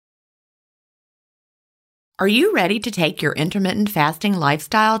Are you ready to take your intermittent fasting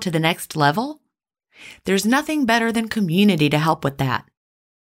lifestyle to the next level? There's nothing better than community to help with that.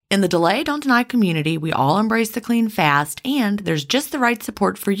 In the Delay Don't Deny community, we all embrace the clean fast, and there's just the right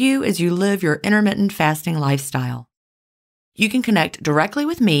support for you as you live your intermittent fasting lifestyle. You can connect directly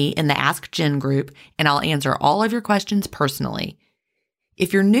with me in the Ask Jen group, and I'll answer all of your questions personally.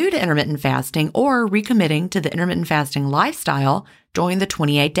 If you're new to intermittent fasting or recommitting to the intermittent fasting lifestyle, join the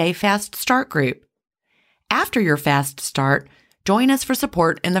 28-Day Fast Start group. After your fast start, join us for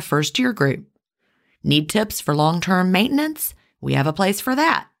support in the First Year group. Need tips for long-term maintenance? We have a place for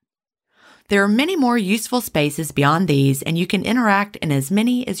that. There are many more useful spaces beyond these, and you can interact in as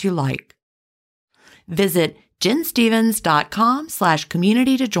many as you like. Visit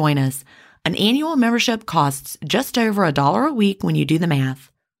jenstevens.com/community to join us. An annual membership costs just over $1 a week when you do the math.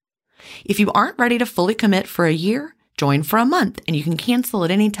 If you aren't ready to fully commit for a year, join for a month and you can cancel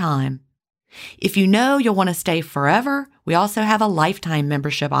at any time. If you know you'll want to stay forever, we also have a lifetime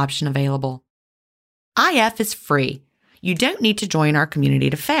membership option available. IF is free. You don't need to join our community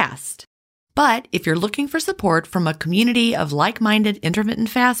to fast. But if you're looking for support from a community of like-minded intermittent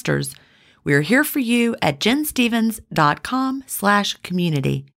fasters, we're here for you at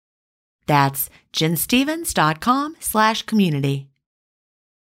jenstevens.com/community. That's jenstevens.com/community.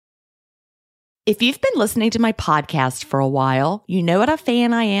 If you've been listening to my podcast for a while, you know what a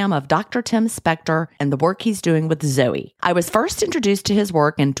fan I am of Dr. Tim Spector and the work he's doing with Zoe. I was first introduced to his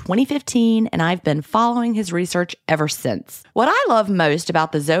work in 2015, and I've been following his research ever since. What I love most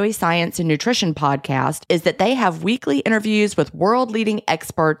about the Zoe Science and Nutrition podcast is that they have weekly interviews with world-leading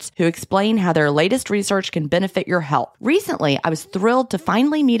experts who explain how their latest research can benefit your health. Recently, I was thrilled to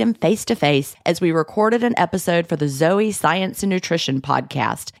finally meet him face-to-face as we recorded an episode for the Zoe Science and Nutrition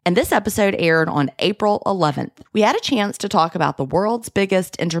podcast, and this episode aired on April 11th. We had a chance to talk about the world's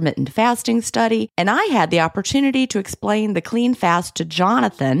biggest intermittent fasting study, and I had the opportunity to explain the clean fast to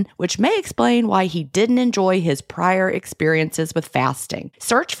Jonathan, which may explain why he didn't enjoy his prior experiences with fasting.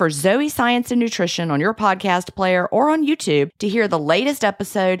 Search for Zoe Science and Nutrition on your podcast player or on YouTube to hear the latest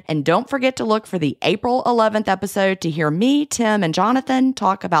episode, and don't forget to look for the April 11th episode to hear me, Tim, and Jonathan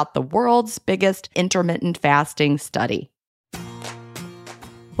talk about the world's biggest intermittent fasting study.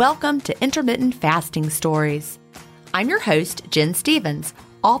 Welcome to Intermittent Fasting Stories. I'm your host, Jen Stevens,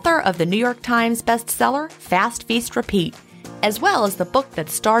 author of the New York Times bestseller, Fast, Feast, Repeat, as well as the book that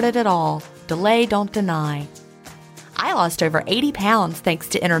started it all, Delay Don't Deny. I lost over 80 pounds thanks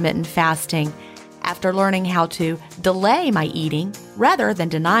to intermittent fasting after learning how to delay my eating rather than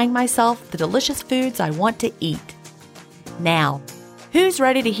denying myself the delicious foods I want to eat. Now, who's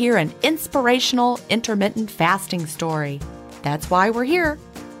ready to hear an inspirational intermittent fasting story? That's why we're here.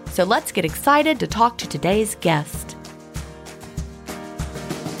 So let's get excited to talk to today's guest.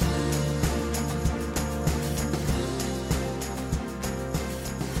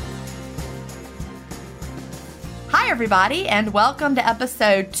 Hi, everybody, and welcome to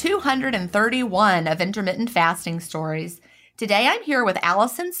episode 231 of Intermittent Fasting Stories. Today I'm here with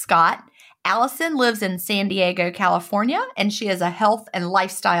Allison Scott. Allison lives in San Diego, California, and she is a health and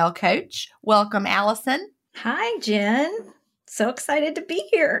lifestyle coach. Welcome, Allison. Hi, Jen. So excited to be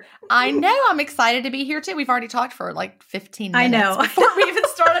here. I know. I'm excited to be here, too. We've already talked for like 15 minutes. I know. Before we even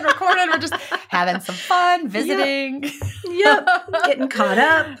started recording, we're just having some fun, visiting. Yep. Getting caught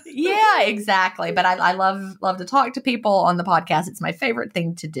up. Yeah, exactly. But I love to talk to people on the podcast. It's my favorite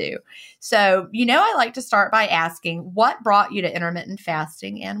thing to do. So, I like to start by asking, what brought you to intermittent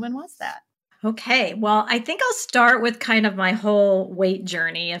fasting and when was that? Okay. Well, I think I'll start with kind of my whole weight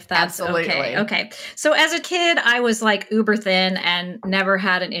journey, if that's okay. Okay. So as a kid, I was like uber thin and never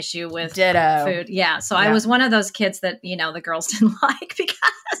had an issue with food. Yeah. So I was one of those kids that, the girls didn't like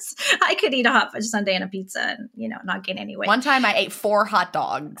because I could eat a hot fudge sundae and a pizza and, not gain any weight. One time I ate 4 hot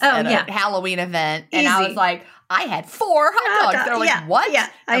dogs at a Halloween event. And I was like, I had 4 hot dogs. They're like, what? Yeah,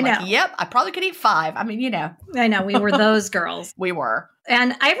 I know. Like, yep, I probably could eat 5. I mean, I know. We were those girls. We were.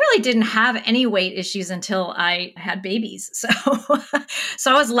 And I really didn't have any weight issues until I had babies. So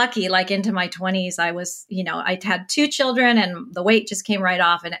I was lucky, like into my 20s, I was, I had 2 children and the weight just came right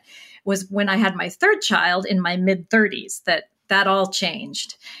off. And it was when I had my 3rd child in my mid 30s that all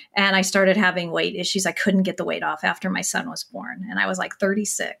changed. And I started having weight issues. I couldn't get the weight off after my son was born. And I was like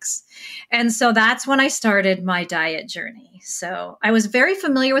 36. And so that's when I started my diet journey. So I was very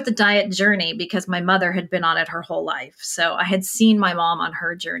familiar with the diet journey because my mother had been on it her whole life. So I had seen my mom on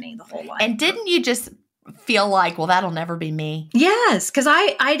her journey the whole life. And didn't you just feel like, well, that'll never be me? Yes, because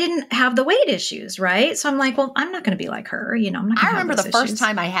I didn't have the weight issues, right? So I'm like, well, I'm not going to be like her. I'm not going to I have remember those the first issues.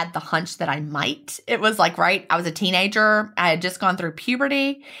 time I had the hunch that I might. It was like, right, I was a teenager. I had just gone through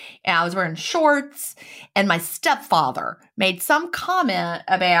puberty and I was wearing shorts. And my stepfather made some comment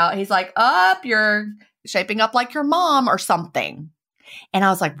about, he's like, you're shaping up like your mom or something. And I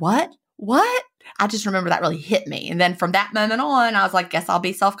was like, what? I just remember that really hit me. And then from that moment on, I was like, guess I'll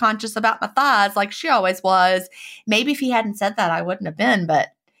be self-conscious about my thighs like she always was. Maybe if he hadn't said that, I wouldn't have been. But,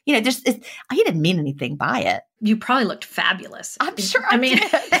 he didn't mean anything by it. You probably looked fabulous. I'm sure I mean,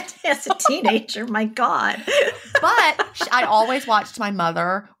 did. as a teenager, my God. But I always watched my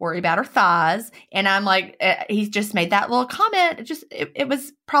mother worry about her thighs. And I'm like, he just made that little comment. It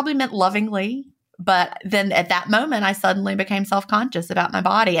was probably meant lovingly. But then at that moment, I suddenly became self-conscious about my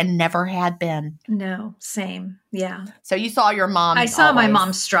body and never had been. No, same. Yeah. So you saw your mom. I saw my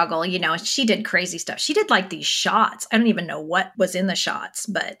mom struggle. She did crazy stuff. She did like these shots. I don't even know what was in the shots,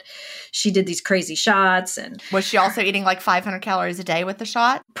 but she did these crazy shots. And was she also eating like 500 calories a day with the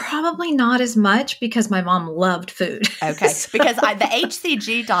shot? Probably not as much because my mom loved food. Okay. So, because the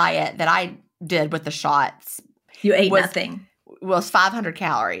HCG diet that I did with the shots. You ate nothing. Was 500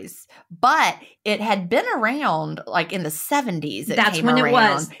 calories, but it had been around like in the 70s. That's when it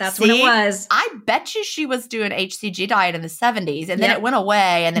was. When it was. I bet you she was doing HCG diet in the 70s and then it went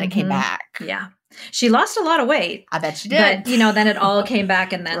away and then it came back. Yeah. She lost a lot of weight. I bet she did. But, then it all came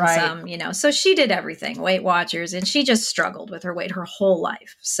back and then some, So she did everything, Weight Watchers, and she just struggled with her weight her whole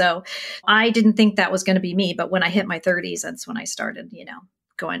life. So I didn't think that was going to be me. But when I hit my 30s, that's when I started,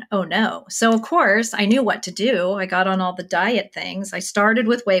 going, oh no. So of course I knew what to do. I got on all the diet things. I started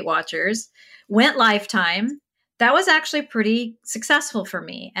with Weight Watchers, went Lifetime. That was actually pretty successful for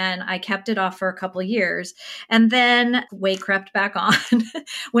me. And I kept it off for a couple of years and then weight crept back on,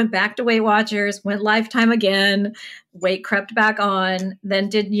 went back to Weight Watchers, went Lifetime again, weight crept back on, then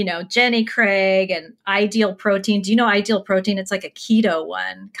did, Jenny Craig and Ideal Protein. Do you know Ideal Protein? It's like a keto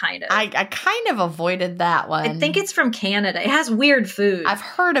one, kind of. I kind of avoided that one. I think it's from Canada. It has weird food. I've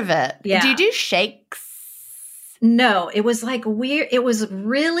heard of it. Yeah. Do you do shakes? No, it was like weird. It was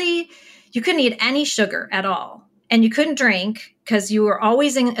really, you couldn't eat any sugar at all. And you couldn't drink because you were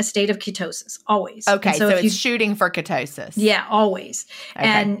always in a state of ketosis, always. Okay, so it's shooting for ketosis. Yeah, always. Okay.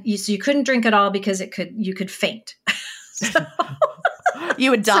 And so you couldn't drink at all because you could faint. So,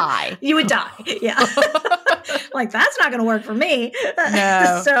 you would die. You would die, yeah. Like, that's not going to work for me.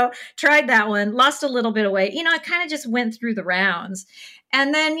 No. So tried that one, lost a little bit of weight. I kind of just went through the rounds.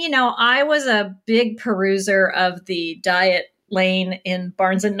 And then, I was a big peruser of the diet lane in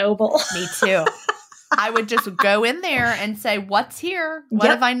Barnes & Noble. Me too. I would just go in there and say, what's here? What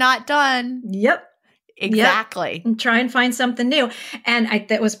have I not done? Yep. Exactly. Yep. And try and find something new. And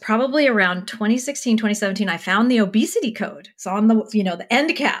that was probably around 2016, 2017. I found the obesity code. It's on the, the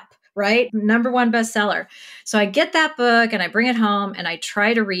end cap, right? #1 bestseller. So I get that book and I bring it home and I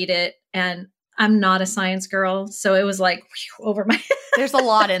try to read it. And I'm not a science girl. So it was like over my head. There's a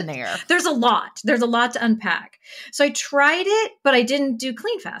lot in there. There's a lot to unpack. So I tried it, but I didn't do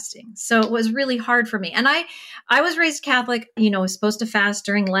clean fasting. So it was really hard for me. And I was raised Catholic, was supposed to fast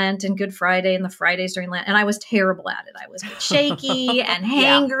during Lent and Good Friday and the Fridays during Lent. And I was terrible at it. I was shaky and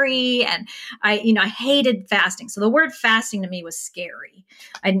hangry. And I hated fasting. So the word fasting to me was scary.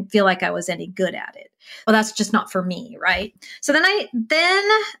 I didn't feel like I was any good at it. Well, that's just not for me, right? So then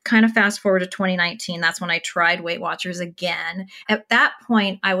kind of fast forward to 2019. That's when I tried Weight Watchers again. At that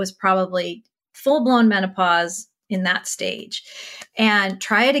point, I was probably full-blown menopause in that stage. And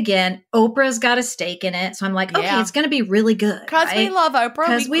try it again. Oprah's got a stake in it. So I'm like, okay, it's going to be really good. Because we love Oprah.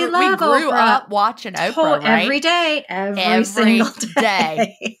 Because we grew Oprah. Up watching Oprah, right? Every day. Every single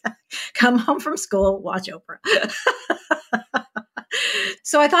day. Come home from school, watch Oprah.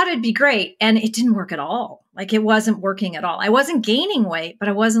 So I thought it'd be great. And it didn't work at all. Like, it wasn't working at all. I wasn't gaining weight, but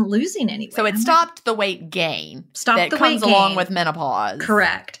I wasn't losing any weight. So it stopped the weight gain. That comes along with menopause.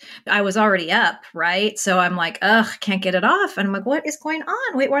 Correct. I was already up, right? So I'm like, can't get it off. And I'm like, what is going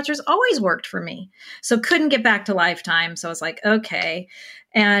on? Weight Watchers always worked for me. So couldn't get back to Lifetime. So I was like, okay.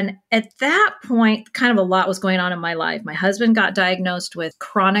 And at that point, kind of a lot was going on in my life. My husband got diagnosed with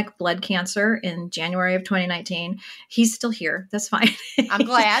chronic blood cancer in January of 2019. He's still here. That's fine. I'm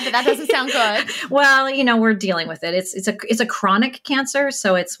glad, but that doesn't sound good. Well, we're dealing with it. It's a chronic cancer.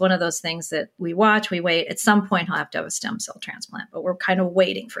 So it's one of those things that we watch, we wait. At some point, he'll have to have a stem cell transplant, but we're kind of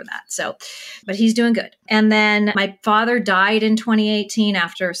waiting for for that. So, but he's doing good. And then my father died in 2018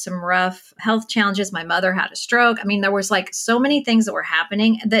 after some rough health challenges. My mother had a stroke. I mean, there was like so many things that were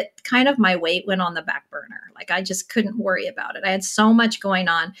happening that kind of my weight went on the back burner. Like I just couldn't worry about it. I had so much going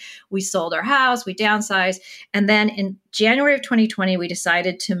on. We sold our house, we downsized. And then in January of 2020, we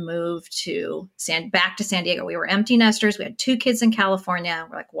decided to move back to San Diego. We were empty nesters. We had 2 kids in California.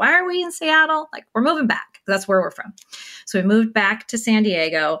 We're like, why are we in Seattle? Like, we're moving back. That's where we're from. So we moved back to San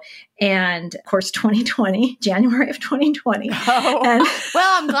Diego. And of course, January of 2020. Oh. And,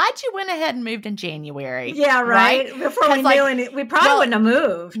 well, I'm glad you went ahead and moved in January. Yeah, right. Before we knew it, we probably wouldn't have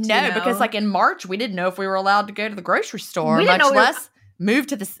moved. No, because like in March, we didn't know if we were allowed to go to the grocery store, much less move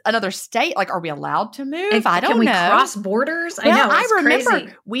to another state. Like, are we allowed to move? I don't know. Can we cross borders? Well, I know. I remember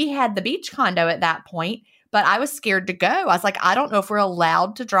crazy. We had the beach condo at that point, but I was scared to go. I was like, I don't know if we're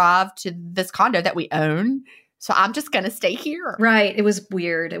allowed to drive to this condo that we own. So I'm just going to stay here. Right. It was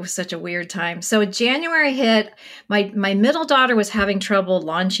weird. It was such a weird time. So January hit. My middle daughter was having trouble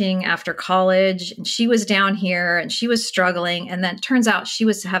launching after college, and she was down here and she was struggling. And then it turns out she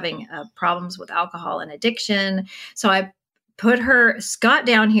was having problems with alcohol and addiction. So I got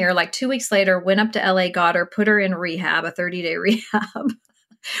down here like 2 weeks later, went up to LA, got her, put her in rehab, a 30-day rehab.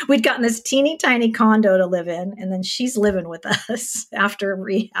 We'd gotten this teeny tiny condo to live in, and then she's living with us after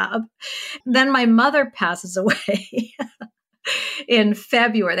rehab. Then my mother passes away in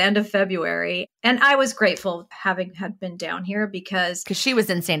February, the end of February. And I was grateful having had been down here because she was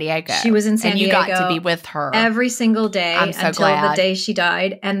in San Diego. She was in San Diego. And you got to be with her every single day until the day she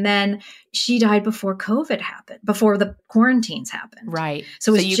died. And then she died before COVID happened, before the quarantines happened. Right.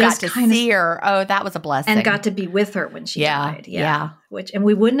 So you got to see her. Oh, that was a blessing. And got to be with her when she died. Yeah. And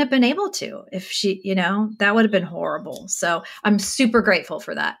we wouldn't have been able to if she, that would have been horrible. So I'm super grateful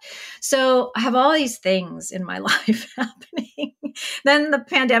for that. So I have all these things in my life happening. Then the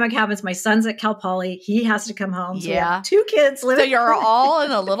pandemic happens. My son's at Cal Poly. He has to come home. So we have 2 kids living. So you're all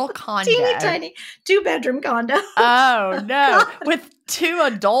in a little condo. Teeny tiny 2-bedroom condo. Oh, no. With 2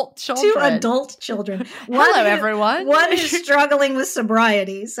 adult children. 2 adult children. Hello, everyone. One is struggling with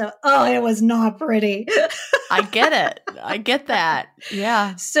sobriety. So, it was not pretty. I get it. I get that.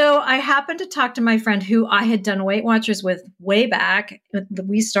 Yeah. So I happened to talk to my friend who I had done Weight Watchers with way back.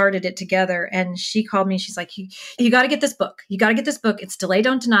 We started it together, and she called me. She's like, you got to get this book. You got to get this book. It's Delay,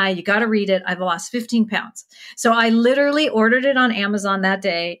 Don't Deny. You got to read it. I've lost 15 pounds. So I literally ordered it on Amazon that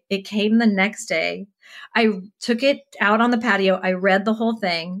day. It came the next day. I took it out on the patio. I read the whole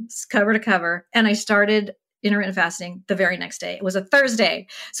thing, cover to cover, and I started intermittent fasting the very next day. It was a Thursday.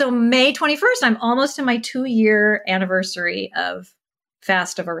 So May 21st, I'm almost in my 2-year anniversary of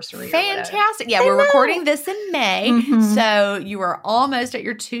Fastiversary. Fantastic. Yeah, we're recording this in May. Mm-hmm. So you were almost at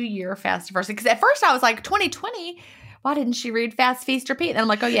your 2-year Fastiversary. Because at first I was like, 2020, why didn't she read Fast, Feast, Repeat? And I'm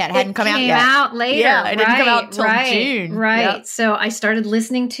like, oh, yeah, it hadn't come out yet. It came out later. Yeah, it didn't come out till June. Right. Yep. So I started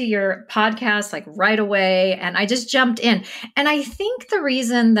listening to your podcast like right away, and I just jumped in. And I think the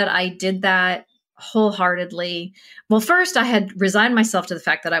reason that I did that wholeheartedly, well, first I had resigned myself to the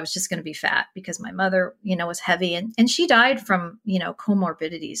fact that I was just going to be fat because my mother, was heavy, and she died from,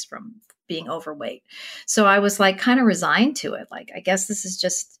 comorbidities from being overweight. So I was like kind of resigned to it. Like, I guess this is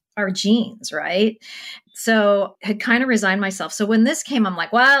just our genes, right? So had kind of resigned myself. So when this came, I'm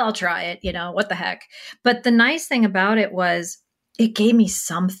like, well, I'll try it, what the heck. But the nice thing about it was it gave me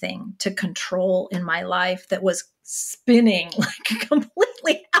something to control in my life that was spinning like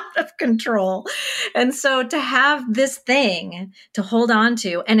completely out of control. And so to have this thing to hold on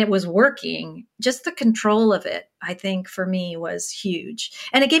to, and it was working, just the control of it, I think for me was huge.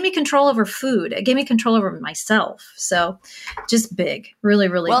 And it gave me control over food. It gave me control over myself. So just big, really,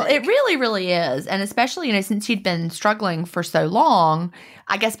 really well, big. It really, really is. And especially, since you'd been struggling for so long,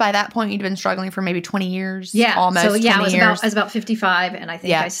 I guess by that point you'd been struggling for maybe 20 years. Yeah. Almost so, 20 years. I was about 55. And I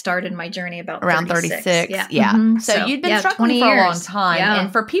think I started my journey about around 36. Yeah. Mm-hmm. So you'd been struggling for a long time. Yeah.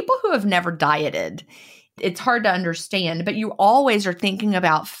 And for people who have never dieted, it's hard to understand, but you always are thinking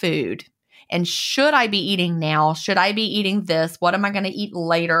about food. And should I be eating now? Should I be eating this? What am I going to eat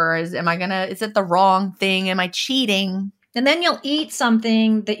later? Is it the wrong thing? Am I cheating? And then you'll eat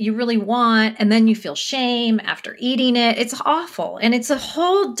something that you really want, and then you feel shame after eating it. It's awful. And it's a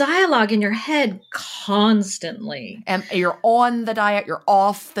whole dialogue in your head constantly. And you're on the diet, you're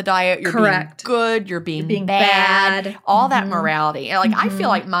off the diet, you're Correct. being good, you're being bad. All that morality. Like, I feel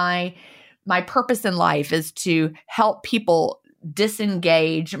like my purpose in life is to help people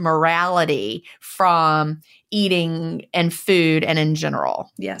disengage morality from eating and food and in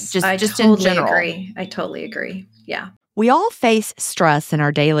general. Yes. Just totally in general. agree. I totally agree. Yeah. We all face stress in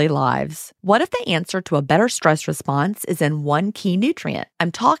our daily lives. What if the answer to a better stress response is in one key nutrient?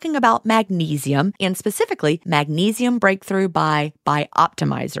 I'm talking about magnesium, and specifically Magnesium Breakthrough by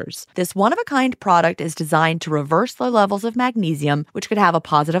Bioptimizers. This one-of-a-kind product is designed to reverse low levels of magnesium, which could have a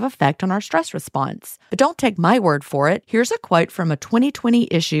positive effect on our stress response. But don't take my word for it. Here's a quote from a 2020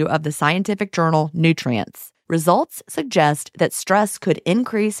 issue of the scientific journal Nutrients. Results suggest that stress could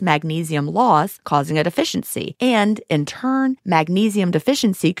increase magnesium loss, causing a deficiency, and in turn, magnesium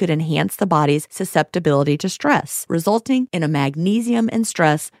deficiency could enhance the body's susceptibility to stress, resulting in a magnesium and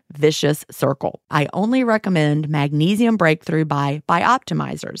stress vicious circle. I only recommend Magnesium Breakthrough by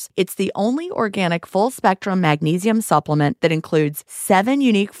Bioptimizers. It's the only organic full-spectrum magnesium supplement that includes 7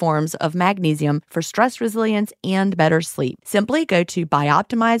 unique forms of magnesium for stress resilience and better sleep. Simply go to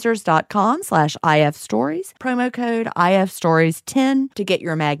bioptimizers.com/ifstories, promo code IFStories10 to get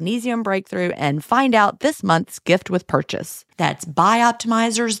your Magnesium Breakthrough and find out this month's gift with purchase. That's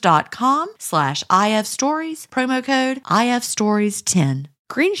bioptimizers.com/IFstories, promo code IFStories10.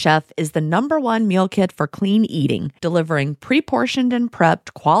 Green Chef is the #1 meal kit for clean eating, delivering pre-portioned and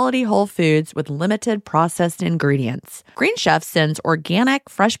prepped quality whole foods with limited processed ingredients. Green Chef sends organic,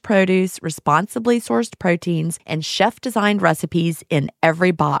 fresh produce, responsibly sourced proteins, and chef-designed recipes in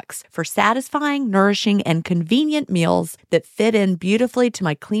every box for satisfying, nourishing, and convenient meals that fit in beautifully to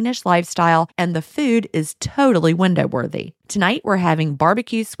my cleanish lifestyle, and the food is totally window-worthy. Tonight, we're having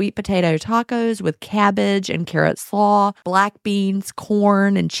barbecue sweet potato tacos with cabbage and carrot slaw, black beans,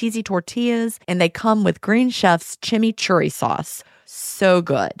 corn, and cheesy tortillas, and they come with Green Chef's chimichurri sauce. So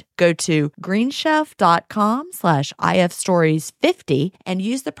good. Go to greenchef.com/IFstories50 and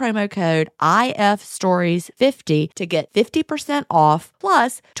use the promo code IFstories50 to get 50% off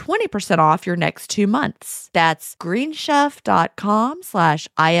plus 20% off your next 2 months. That's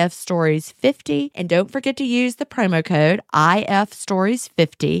greenchef.com/IFstories50. And don't forget to use the promo code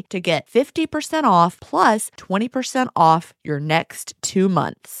IFstories50 to get 50% off plus 20% off your next 2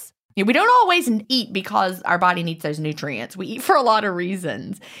 months. We don't always eat because our body needs those nutrients. We eat for a lot of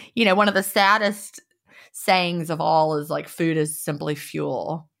reasons. One of the saddest sayings of all is like, food is simply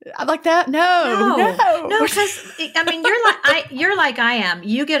fuel. I'm like that. No, because you're like I am.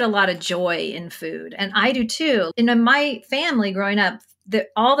 You get a lot of joy in food, and I do too. In my family growing up,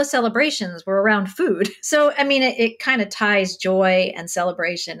 all the celebrations were around food. So, it kind of ties joy and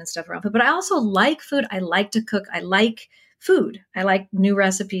celebration and stuff around food. But I also like food. I like to cook. I like food. I like new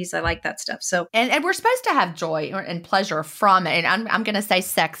recipes. I like that stuff. So, and we're supposed to have joy and pleasure from it. And I'm going to say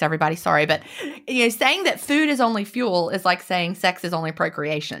sex, everybody. Sorry, but saying that food is only fuel is like saying sex is only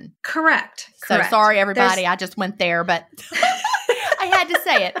procreation. Correct. So sorry, everybody. I just went there, but I had to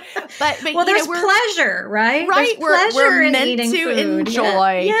say it. But there's pleasure, right? Right. We're meant to food.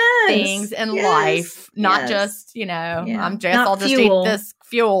 enjoy things in life, not just I'll just eat this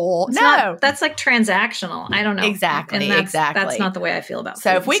fuel. That's like transactional. I don't know. Exactly. That's not the way I feel about food.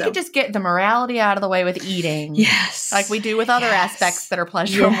 So if we could just get the morality out of the way with eating, like we do with other aspects that are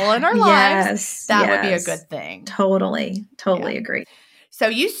pleasurable in our lives, that would be a good thing. Totally agree. So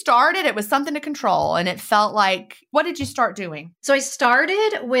you started, it was something to control, and it felt like, what did you start doing? So I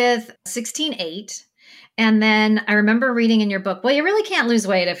started with 16.8. And then I remember reading in your book, well, you really can't lose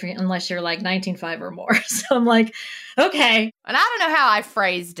weight unless you're like 19.5 or more. So I'm like, okay. And I don't know how I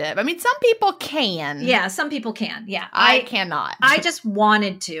phrased it. Some people can. Yeah, some people can. Yeah. I cannot. I just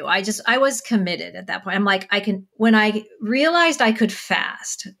wanted to. I was committed at that point. I'm like, when I realized I could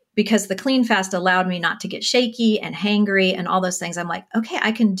fast, because the clean fast allowed me not to get shaky and hangry and all those things. I'm like, okay,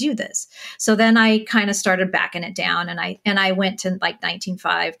 I can do this. So then I kind of started backing it down, and I went to like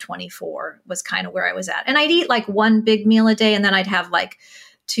 19.5, 24 was kind of where I was at. And I'd eat like 1 big meal a day, and then I'd have like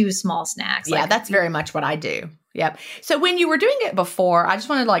 2 small snacks. Yeah, that's very much what I do. Yep. So when you were doing it before, I just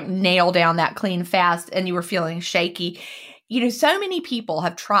wanted to like nail down that clean fast, and you were feeling shaky. So many people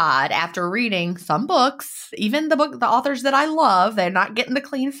have tried after reading some books, even the authors that I love, they're not getting the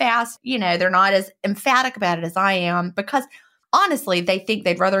clean fast. They're not as emphatic about it as I am, because honestly, they think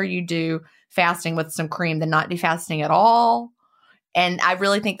they'd rather you do fasting with some cream than not do fasting at all. And I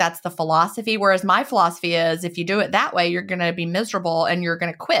really think that's the philosophy. Whereas my philosophy is, if you do it that way, you're going to be miserable and you're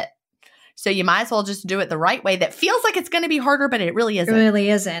going to quit. So you might as well just do it the right way. That feels like it's going to be harder, but it really isn't. It really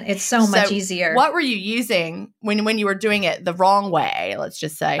isn't. It's so much easier. What were you using when you were doing it the wrong way, let's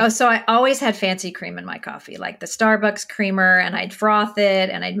just say? Oh, so I always had fancy cream in my coffee, like the Starbucks creamer, and I'd froth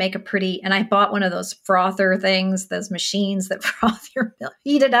it, and I'd make and I bought one of those frother things, those machines that froth your milk,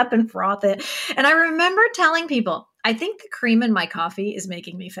 heat it up and froth it. And I remember telling people, I think the cream in my coffee is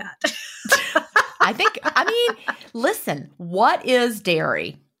making me fat. Listen, what is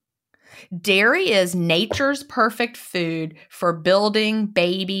dairy? Dairy is nature's perfect food for building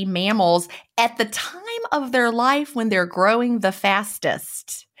baby mammals at the time of their life when they're growing the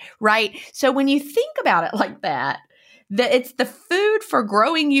fastest, right? So when you think about it like that, it's the food for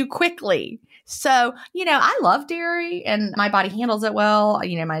growing you quickly. So, I love dairy and my body handles it well.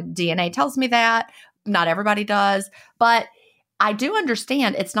 My DNA tells me that. Not everybody does, but I do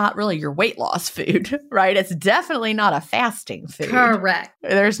understand it's not really your weight loss food, right? It's definitely not a fasting food. Correct.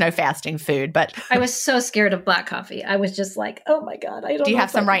 There's no fasting food, but I was so scared of black coffee. I was just like, oh my God, I don't know. Do you have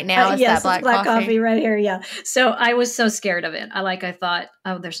some right now? Yes, that black coffee right here. Yeah. So I was so scared of it. I thought,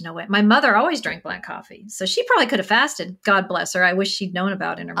 oh, there's no way. My mother always drank black coffee. So she probably could have fasted. God bless her. I wish she'd known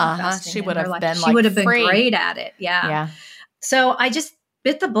about intermittent fasting. She would have been She would have been great at it. Yeah. So I just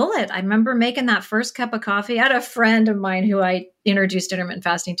bit the bullet. I remember making that first cup of coffee. I had a friend of mine who I introduced intermittent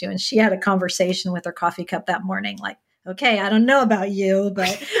fasting to, and she had a conversation with her coffee cup that morning, like, okay, I don't know about you,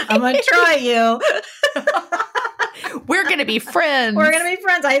 but I'm going to try you. We're going to be friends. We're going to be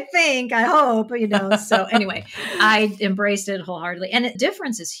friends, I think. I hope, So anyway, I embraced it wholeheartedly. And the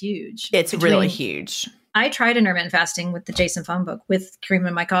difference is huge. It's really huge. I tried intermittent fasting with the Jason Fung book with cream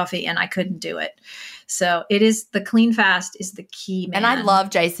in my coffee, and I couldn't do it. So the clean fast is the key, man. And I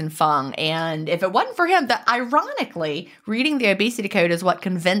love Jason Fung. And if it wasn't for him, ironically, reading the Obesity Code is what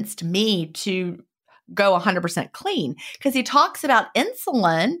convinced me to go 100% clean, because he talks about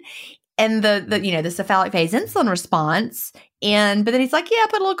insulin and the cephalic phase insulin response. But then he's like, yeah,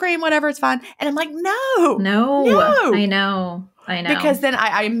 put a little cream, whatever, it's fine. And I'm like, no. I know. Because then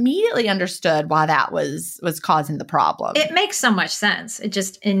I immediately understood why that was causing the problem. It makes so much sense. It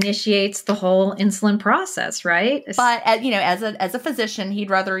just initiates the whole insulin process, right? But as a physician, he'd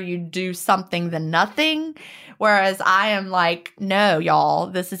rather you do something than nothing. Whereas I am like, no, y'all,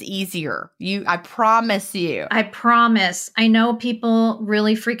 this is easier. I promise you. I promise. I know people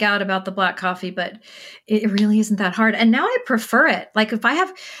really freak out about the black coffee, but it really isn't that hard. And now I prefer it. Like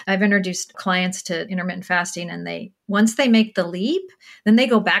I've introduced clients to intermittent fasting, and once they make the leap, then they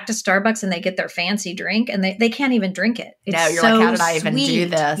go back to Starbucks and they get their fancy drink, and they can't even drink it. It's you're like, how did I even do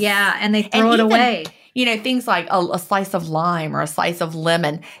this? Yeah. And they throw it away. Things like a slice of lime or a slice of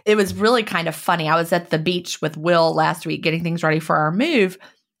lemon. It was really kind of funny. I was at the beach with Will last week getting things ready for our move,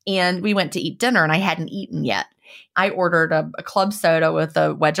 and we went to eat dinner, and I hadn't eaten yet. I ordered a club soda with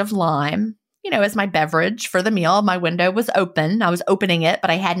a wedge of lime, as my beverage for the meal. My window was open. I was opening it,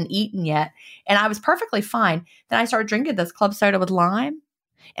 but I hadn't eaten yet, and I was perfectly fine. Then I started drinking this club soda with lime,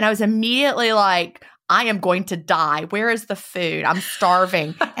 and I was immediately like, I am going to die. Where is the food? I'm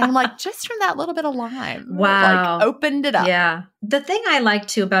starving. And I'm like, just from that little bit of lime. Wow. Like, opened it up. Yeah. The thing I like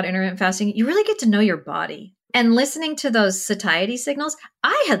too about intermittent fasting, you really get to know your body. And listening to those satiety signals,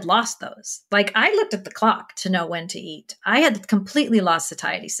 I had lost those. Like, I looked at the clock to know when to eat. I had completely lost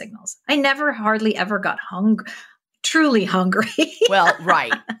satiety signals. I never hardly ever got truly hungry. Well,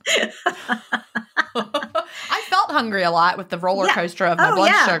 right. I felt hungry a lot with the roller coaster of my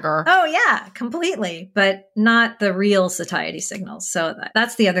blood sugar. Oh, yeah, completely. But not the real satiety signals. So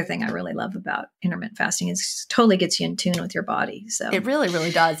that's the other thing I really love about intermittent fasting is totally gets you in tune with your body. So it really,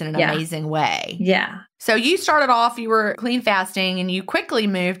 really does in an amazing way. Yeah. So you started off, you were clean fasting, and you quickly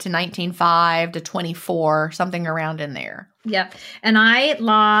moved to 19.5 to 24, something around in there. Yep. And I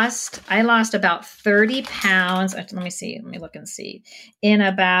lost about 30 pounds. Let me see. Let me look and see. In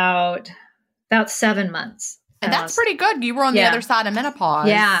about 7 months. And that's pretty good. You were on the other side of menopause.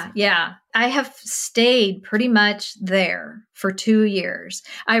 Yeah. I have stayed pretty much there for 2 years.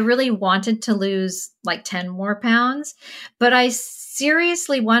 I really wanted to lose like 10 more pounds, but I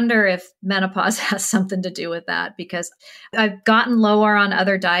seriously wonder if menopause has something to do with that, because I've gotten lower on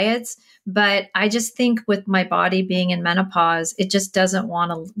other diets, but I just think with my body being in menopause, it just doesn't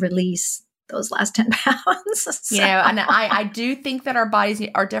want to release those last 10 pounds. So. And I do think that our bodies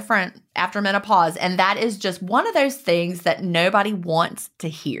are different after menopause. And that is just one of those things that nobody wants to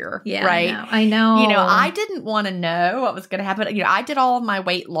hear. Yeah, right? I know. I didn't want to know what was going to happen. I did all of my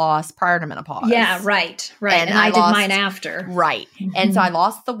weight loss prior to menopause. Yeah, right. And I did mine after. Right. Mm-hmm. And so I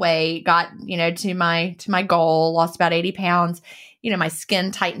lost the weight, got, to my goal, lost about 80 pounds. My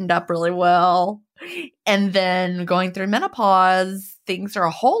skin tightened up really well. And then going through menopause, things are a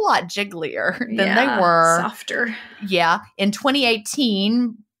whole lot jigglier than they were. Softer. Yeah. In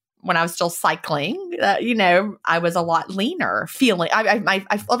 2018, when I was still cycling, I was a lot leaner, feeling,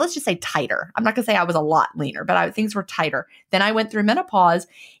 well, let's just say tighter. I'm not going to say I was a lot leaner, but things were tighter. Then I went through menopause,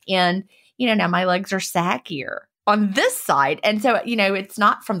 and, now my legs are saggier. on this side. And so, it's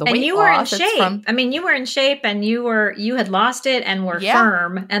not from the weight loss. And you were in shape. You were in shape and you had lost it and were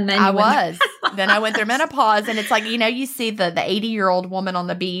firm. And then I was. Then I went through menopause, and it's like, you see the 80-year-old woman on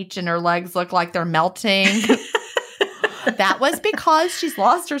the beach and her legs look like they're melting. That was because she's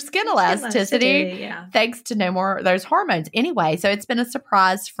lost her skin elasticity thanks to no more of those hormones. Anyway, so it's been a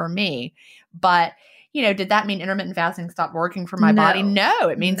surprise for me. But, did that mean intermittent fasting stopped working for my body? No,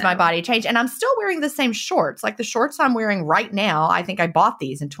 it means my body changed. And I'm still wearing the same shorts. Like the shorts I'm wearing right now, I think I bought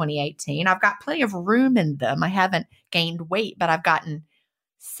these in 2018. I've got plenty of room in them. I haven't gained weight, but I've gotten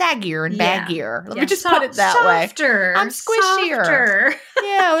saggier and baggier. Let me just put it that way. I'm squishier.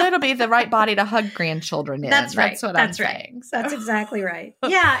 Yeah, it'll be the right body to hug grandchildren in. That's right. That's what I'm saying. So. That's exactly right.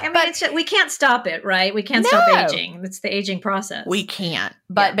 Yeah, but we can't stop it, right? We can't stop aging. It's the aging process. We can't.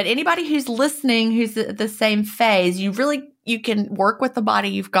 But anybody who's listening, who's at the same phase, you can work with the body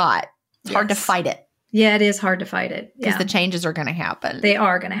you've got. It's hard to fight it. Yeah, it is hard to fight it. Because the changes are going to happen. They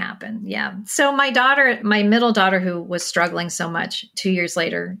are going to happen. Yeah. So my middle daughter, who was struggling so much, 2 years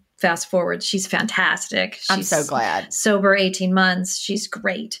later, fast forward, she's fantastic. I'm so glad. Sober 18 months. She's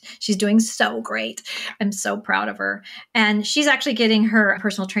great. She's doing so great. I'm so proud of her. And she's actually getting her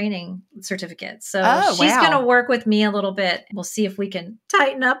personal training certificate. So she's going to work with me a little bit. We'll see if we can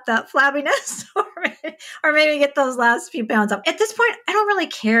tighten up that flabbiness or maybe get those last few pounds up. At this point, I don't really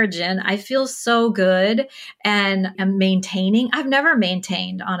care, Jen. I feel so good and I'm maintaining. I've never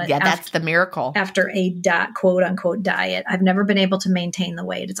maintained on it. Yeah, that's the miracle. After a quote unquote diet, I've never been able to maintain the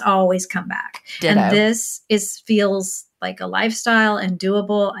weight. It's always come back. Ditto. And this feels like a lifestyle and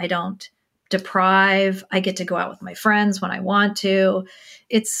doable. I don't deprive. I get to go out with my friends when I want to.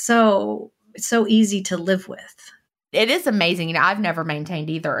 It's so easy to live with. It is amazing. I've never maintained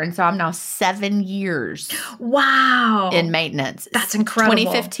either. And so I'm now 7 years. Wow. In maintenance. That's incredible.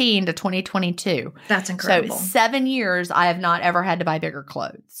 2015 to 2022. That's incredible. So 7 years, I have not ever had to buy bigger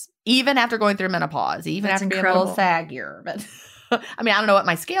clothes. Even after going through menopause, after being a little saggier. But I don't know what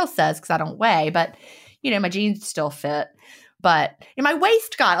my scale says because I don't weigh, but my jeans still fit. But my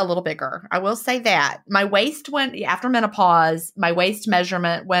waist got a little bigger. I will say that. My waist after menopause, my waist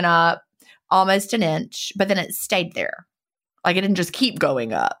measurement went up almost an inch, but then it stayed there. Like it didn't just keep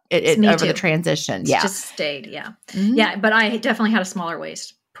going up it over the transition. It just stayed. Yeah. Mm-hmm. Yeah. But I definitely had a smaller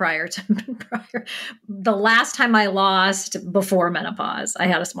waist prior. The last time I lost before menopause, I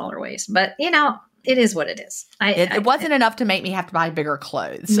had a smaller waist, but it is what it is. It wasn't enough to make me have to buy bigger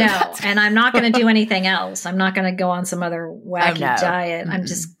clothes. So no, and I'm not going to do anything else. I'm not going to go on some other wacky diet.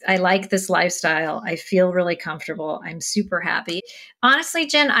 Mm-hmm. I like this lifestyle. I feel really comfortable. I'm super happy. Honestly,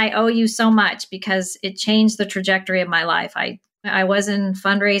 Jen, I owe you so much because it changed the trajectory of my life. I was in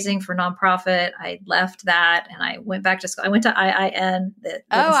fundraising for nonprofit. I left that and I went back to school. I went to IIN, the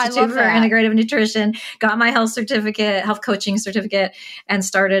Institute for Integrative Nutrition, got my health coaching certificate, and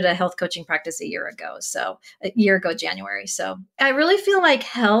started a health coaching practice a year ago, January. So I really feel like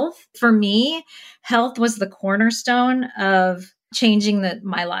health was the cornerstone of changing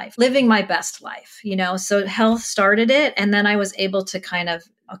my life, living my best life, so health started it. And then I was able to kind of,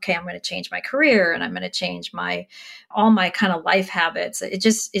 okay, I'm going to change my career and I'm going to change all my kind of life habits. It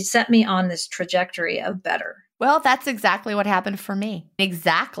set me on this trajectory of better. Well, that's exactly what happened for me.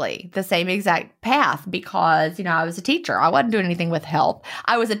 Exactly the same exact path because, I was a teacher. I wasn't doing anything with health.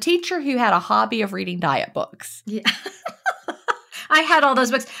 I was a teacher who had a hobby of reading diet books. Yeah. I had all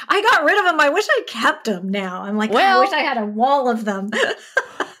those books. I got rid of them. I wish I kept them now. I'm like, I wish I had a wall of them.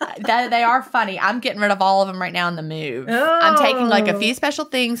 They are funny. I'm getting rid of all of them right now in the move. Oh. I'm taking like a few special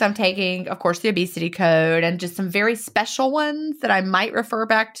things. I'm taking, of course, the obesity code and just some very special ones that I might refer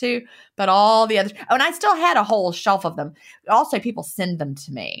back to, but all the others. Oh, and I still had a whole shelf of them. Also, people send them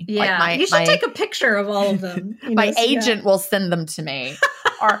to me. Yeah. You should take a picture of all of them. My agent will send them to me.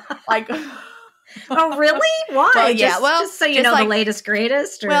 Or like... Oh, really? Why? Well, just so you know the latest,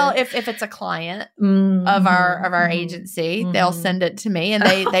 greatest? Or? Well, if it's a client of our agency, they'll send it to me and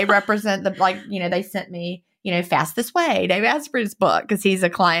they represent they sent me, Fast This Way, Dave Asprey's book because he's a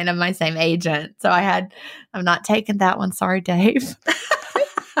client of my same agent. So I'm not taking that one. Sorry, Dave.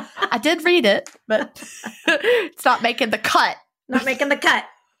 I did read it, but it's not making the cut. Not making the cut.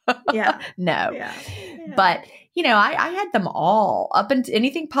 Yeah. No. Yeah. But I had them all up into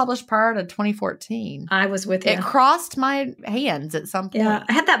anything published prior to 2014. I was with you. It crossed my hands at some point. Yeah,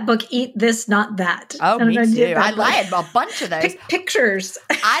 I had that book, Eat This, Not That. Oh, me too. I had a bunch of those. Pictures.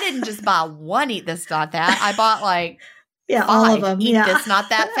 I didn't just buy one Eat This, Not That. I bought Yeah, all of them. Eat This, Not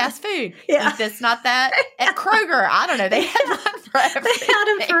That fast food. Yeah. Eat This, Not That at Kroger. I don't know. They had one for everything. They had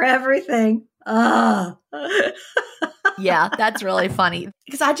them for everything. Yeah, that's really funny.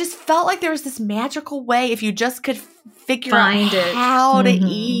 Because I just felt like there was this magical way if you just could figure Find out it. how to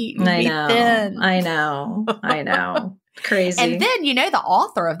eat and be thin. I know. Crazy. And then, the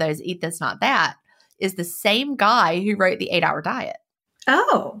author of those Eat This, Not That is the same guy who wrote the 8-Hour Diet.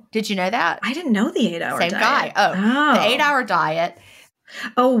 Oh. Did you know that? I didn't know the 8-Hour Diet. Same guy. Oh, the 8-Hour Diet.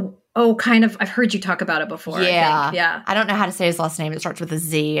 Oh, kind of. I've heard you talk about it before. Yeah. I think. Yeah. I don't know how to say his last name. It starts with a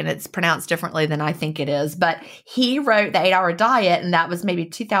Z and it's pronounced differently than I think it is. But he wrote the 8-Hour Diet, and that was maybe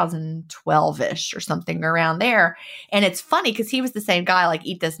 2012-ish or something around there. And it's funny because he was the same guy, like,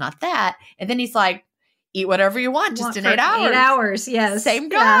 Eat This, Not That. And then he's like, eat whatever you want, just in 8 hours. 8 hours, yes. Same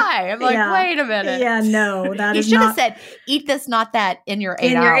guy. I'm like, wait a minute. Yeah, no, that is not. You should have said, eat this, not that, in your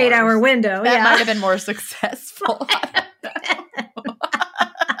 8 hours. In your 8 hour window, That might have been more successful.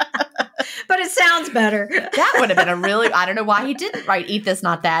 But it sounds better. That would have been I don't know why he didn't write Eat This,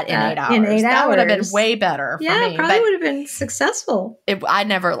 Not That in 8 hours. In 8 that hours. would have been way better for me. Yeah, probably would have been successful. I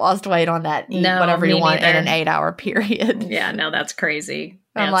never lost weight on that. Eat whatever you want in an 8 hour period. Yeah, no, that's crazy.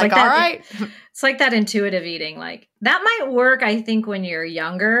 I'm yeah, like all right. It's like that intuitive eating. Like that might work, I think, when you're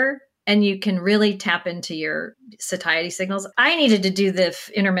younger and you can really tap into your satiety signals. I needed to do the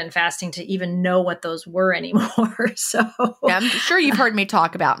intermittent fasting to even know what those were anymore. So yeah, I'm sure you've heard me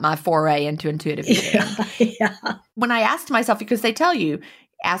talk about my foray into intuitive eating. Yeah. When I asked myself, because they tell you,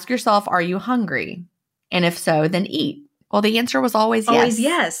 ask yourself, are you hungry? And if so, then eat. Well, the answer was always yes. Always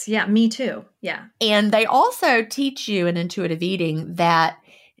yes. Yeah, me too. Yeah. And they also teach you in intuitive eating that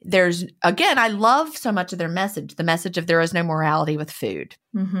again, I love so much of their message, the message of there is no morality with food.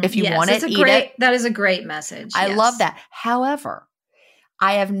 Mm-hmm. If you want it, eat it. That is a great message. I love that. However,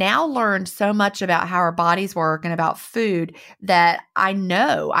 I have now learned so much about how our bodies work and about food that I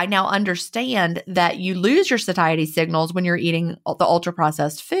now understand that you lose your satiety signals when you're eating the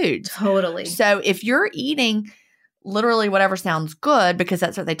ultra-processed foods. Totally. So if you're eating literally whatever sounds good because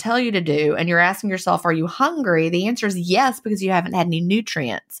that's what they tell you to do, and you're asking yourself, are you hungry? The answer is yes, because you haven't had any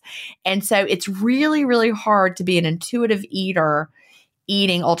nutrients. And so it's really, really hard to be an intuitive eater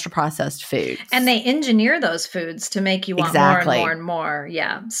eating ultra-processed foods. And they engineer those foods to make you want more and more and more.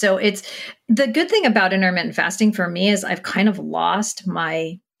 Yeah. So it's the good thing about intermittent fasting for me is I've kind of lost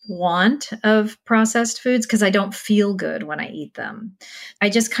my want of processed foods because I don't feel good when I eat them. I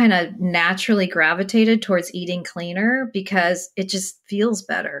just kind of naturally gravitated towards eating cleaner because it just feels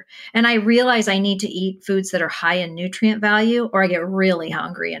better. And I realize I need to eat foods that are high in nutrient value or I get really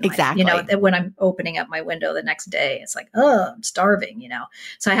hungry. And exactly. When I'm opening up my window the next day, it's like, oh, I'm starving,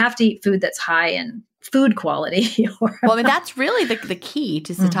 So I have to eat food that's high in food quality. Well, I mean, that's really the key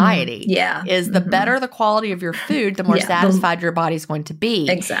to satiety. Mm-hmm. Yeah. Is the better the quality of your food, the more satisfied your body's going to be.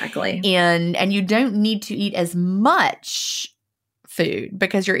 Exactly. And you don't need to eat as much food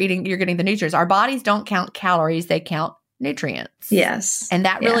because you're getting the nutrients. Our bodies don't count calories, they count nutrients. Yes. And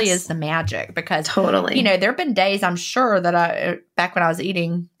that really is the magic because totally. There have been days I'm sure that back when I was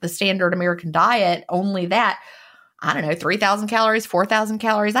eating the standard American diet, only that, I don't know, 3,000 calories, 4,000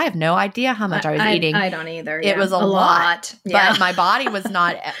 calories. I have no idea how much I was eating. I don't either. It was a lot. Yeah. But my body was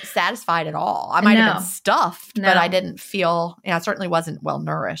not satisfied at all. I might have been stuffed, but I didn't feel, I certainly wasn't well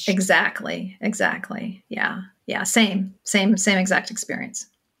nourished. Exactly. Yeah. Yeah. Same exact experience.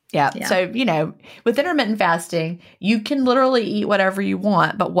 Yeah. So, with intermittent fasting, you can literally eat whatever you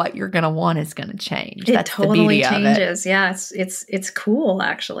want, but what you're going to want is going to change. It That's totally the beauty changes. Of it. Yeah. It's cool,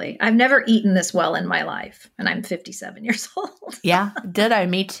 actually. I've never eaten this well in my life, and I'm 57 years old. Yeah. Ditto.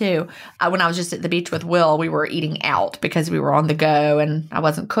 Me too. When I was just at the beach with Will, we were eating out because we were on the go and I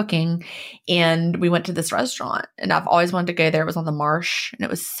wasn't cooking. And we went to this restaurant, and I've always wanted to go there. It was on the Marsh, and it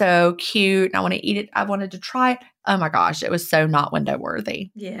was so cute. And I want to eat it. I wanted to try it. Oh my gosh, it was so not window worthy.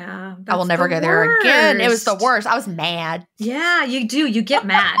 Yeah. I will never go there again. It was the worst. I was mad. Yeah, you do. You get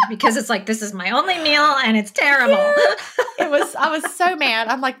mad because it's like, this is my only meal and it's terrible. Yeah. I was so mad.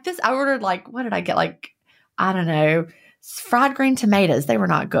 I'm like, I ordered what did I get? I don't know, fried green tomatoes. They were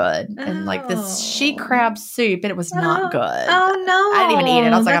not good. And this sheet crab soup, and it was not good. Oh no. I didn't even eat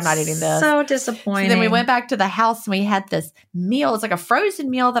it. I was like, I'm not eating this. So disappointing. So then we went back to the house and we had this meal. It's like a frozen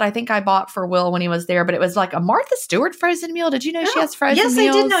meal that I think I bought for Will when he was there, but it was like a Martha Stewart frozen meal. Did you know she has frozen meals?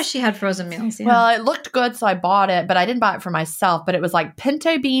 Yes, I did know she had frozen meals. Yeah. Well, it looked good, so I bought it, but I didn't buy it for myself. But it was like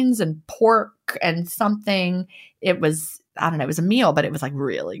pinto beans and pork and something. It was, I don't know, it was a meal, but it was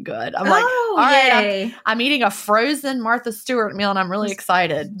really good. I'm like, all right, I'm eating a frozen Martha Stewart meal, and I'm really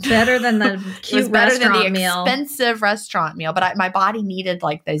excited. Better than the cute restaurant meal. Expensive restaurant meal, but my body needed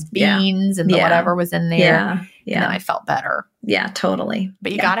those beans and the whatever was in there. Yeah. And then I felt better. Yeah, totally.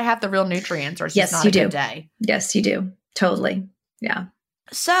 But you got to have the real nutrients, or it's just not a good day. Yes, you do. Totally. Yeah.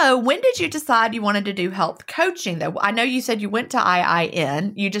 So when did you decide you wanted to do health coaching, though? I know you said you went to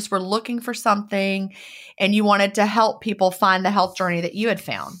IIN. You just were looking for something and you wanted to help people find the health journey that you had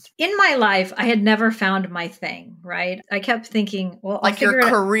found. In my life, I had never found my thing, right? I kept thinking, well, I'll like your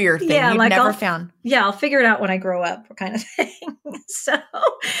career thing. Yeah, You've like never found. Yeah, I'll figure it out when I grow up, kind of thing.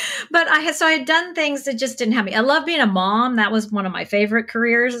 But I had done things that just didn't have me. I love being a mom. That was one of my favorite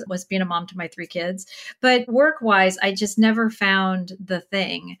careers, was being a mom to my 3 kids. But work-wise, I just never found the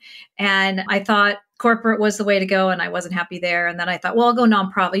thing. And I thought corporate was the way to go, and I wasn't happy there. And then I thought, well, I'll go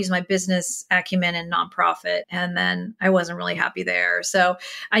nonprofit, use my business acumen in nonprofit. And then I wasn't really happy there. So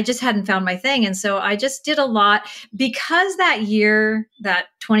I just hadn't found my thing. And so I just did a lot because that year, that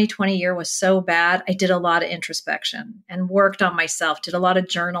 2020 year was so bad. I did a lot of introspection and worked on myself, did a lot of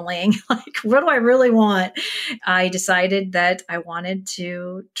journaling. Like, what do I really want? I decided that I wanted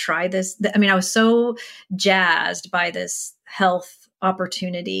to try this. I mean, I was so jazzed by this health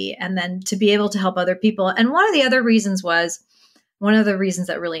opportunity and then to be able to help other people. And one of the reasons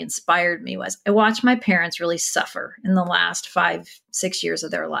that really inspired me was I watched my parents really suffer in the last 5-6 years of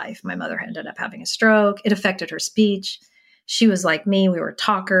their life. My mother ended up having a stroke. It affected her speech. She was like me. We were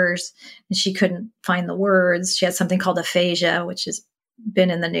talkers and she couldn't find the words. She had something called aphasia, which has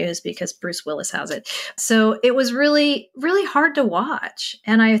been in the news because Bruce Willis has it. So it was really, really hard to watch.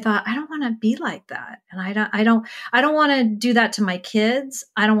 And I thought, I don't want to be like that. And I don't want to do that to my kids.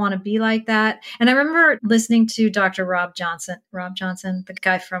 I don't want to be like that. And I remember listening to Dr. Rob Johnson, the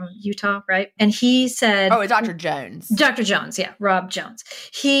guy from Utah, right? And he said, oh, Dr. Jones. Dr. Jones. Yeah. Rob Jones.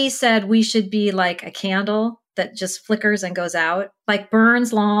 He said, we should be like a candle that just flickers and goes out, like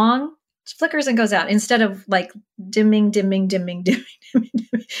burns long, flickers and goes out, instead of like dimming.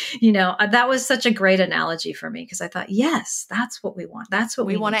 You know, that was such a great analogy for me because I thought, yes, that's what we want. That's what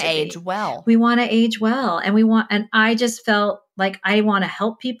we want to age well. We want to age well. And I just felt like I want to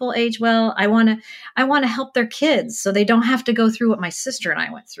help people age well. I want to help their kids so they don't have to go through what my sister and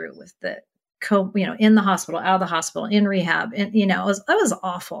I went through with the in the hospital, out of the hospital, in rehab. And, it was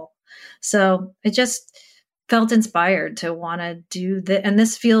awful. So it just felt inspired to want to do that. And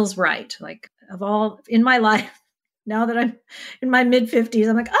this feels right. Like, of all in my life, now that I'm in my mid-50s,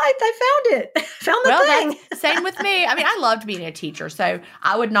 I'm like, I found it. Found the thing. Same with me. I mean, I loved being a teacher, so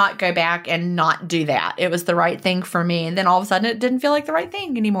I would not go back and not do that. It was the right thing for me. And then all of a sudden it didn't feel like the right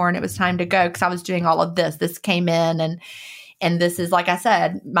thing anymore. And it was time to go because I was doing all of this. This came in and this is, like I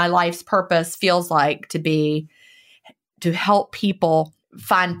said, my life's purpose feels like to help people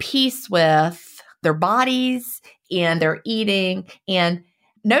find peace with their bodies and their eating. And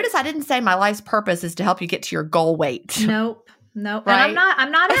notice I didn't say my life's purpose is to help you get to your goal weight. Nope. Right? And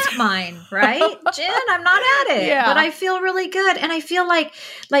I'm not at mine, right? Jen, I'm not at it. Yeah. But I feel really good. And I feel like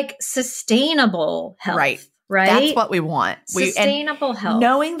sustainable health. Right? That's what we want. Sustainable health.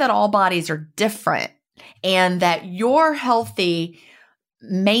 Knowing that all bodies are different and that your healthy,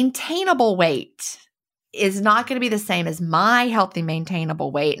 maintainable weight is not going to be the same as my healthy,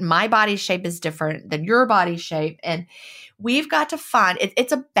 maintainable weight. My body shape is different than your body shape. And we've got to find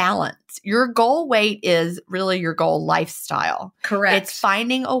it's a balance. Your goal weight is really your goal lifestyle. Correct. It's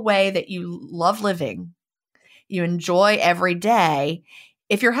finding a way that you love living, you enjoy every day.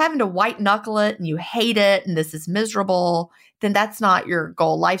 If you're having to white knuckle it and you hate it and this is miserable, then that's not your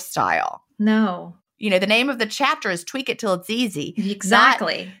goal lifestyle. No. The name of the chapter is Tweak It Till It's Easy.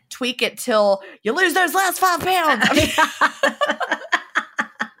 Exactly. Not tweak it till you lose those last 5 pounds.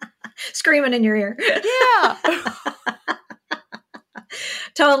 Screaming in your ear. Yeah.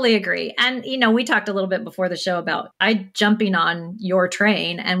 Totally agree. And, we talked a little bit before the show about jumping on your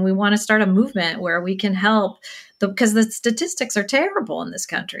train, and we want to start a movement where we can help because the statistics are terrible in this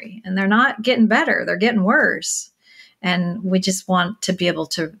country and they're not getting better. They're getting worse. And we just want to be able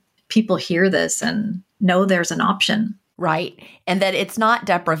to people hear this and know there's an option. Right. And that it's not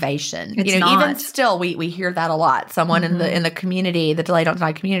deprivation. It's not. Even still, we hear that a lot. Someone in the community, the Delay Don't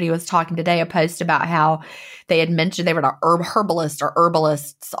Die community, was talking today, a post about how they had mentioned they were at a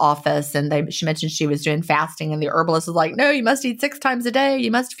herbalist's office, and she mentioned she was doing fasting, and the herbalist was like, no, you must eat 6 times a day. You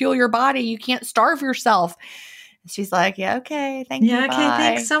must fuel your body. You can't starve yourself. She's like, yeah, okay, thank you. Yeah, okay,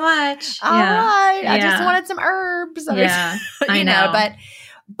 thanks so much. All right. I just wanted some herbs. Yeah, I know.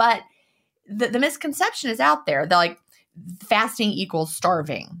 But the misconception is out there. They're like, fasting equals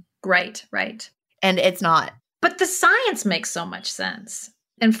starving. Right. And it's not. But the science makes so much sense.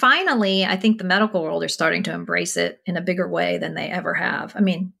 And finally, I think the medical world are starting to embrace it in a bigger way than they ever have. I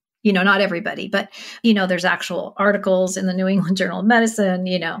mean, not everybody, but, there's actual articles in the New England Journal of Medicine,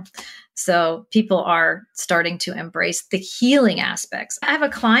 So people are starting to embrace the healing aspects. I have a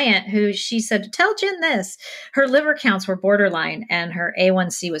client who she said, tell Jen this. Her liver counts were borderline and her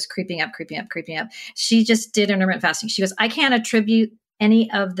A1C was creeping up. She just did intermittent fasting. She goes, I can't attribute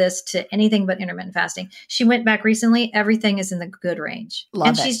any of this to anything but intermittent fasting. She went back recently. Everything is in the good range.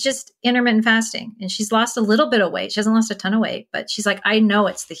 Love it. She's just intermittent fasting and she's lost a little bit of weight. She hasn't lost a ton of weight, but she's like, I know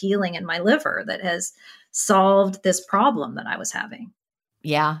it's the healing in my liver that has solved this problem that I was having.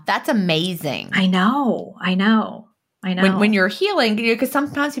 Yeah, that's amazing. I know. When you're healing, because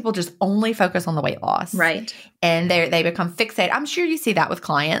sometimes people just only focus on the weight loss. Right. And they become fixated. I'm sure you see that with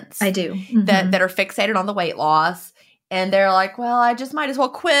clients. I do. That are fixated on the weight loss. And they're like, well, I just might as well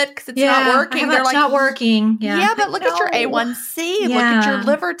quit because it's not working. They're like, not working. Yeah, but look at your A1C. Look at your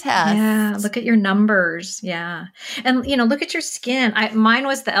liver test. Yeah, look at your numbers. Yeah. And, look at your skin. Mine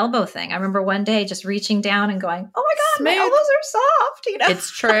was the elbow thing. I remember one day just reaching down and going, oh my God, my elbows are soft. It's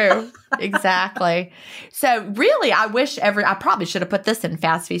true. Exactly. So really, I wish I probably should have put this in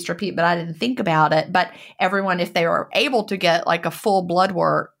Fast Feast Repeat, but I didn't think about it. But everyone, if they were able to get like a full blood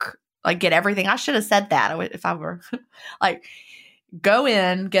work, like get everything. I should have said that if I were like, go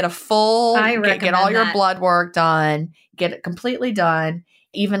in, get a full, get all your blood work done, get it completely done,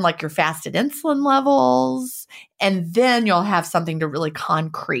 even like your fasted insulin levels. And then you'll have something to really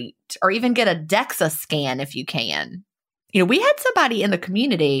concrete, or even get a DEXA scan if you can. We had somebody in the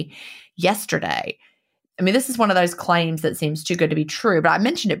community yesterday. I mean, this is one of those claims that seems too good to be true, but I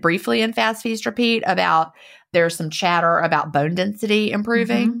mentioned it briefly in Fast Feast Repeat about there's some chatter about bone density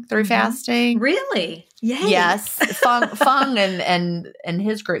improving through fasting. Really? Yay. Yes. Fung and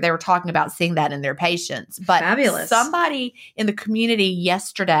his group, they were talking about seeing that in their patients. But fabulous. Somebody in the community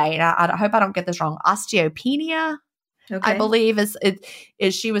yesterday, and I hope I don't get this wrong, osteopenia, I believe is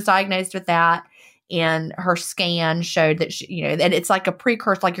she was diagnosed with that. And her scan showed that and it's like a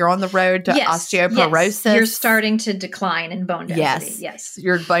precursor, like you're on the road to osteoporosis. Yes. You're starting to decline in bone density. Yes.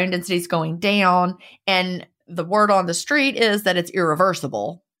 Your bone density is going down. And the word on the street is that it's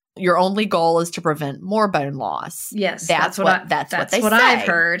irreversible. Your only goal is to prevent more bone loss. Yes. That's what they say. I've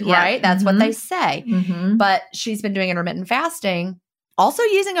heard. Yeah. Right? That's what they say. But she's been doing intermittent fasting, also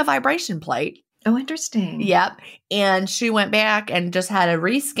using a vibration plate. Oh, interesting. Yep. And she went back and just had a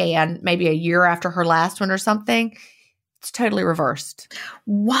rescan maybe a year after her last one or something. It's totally reversed.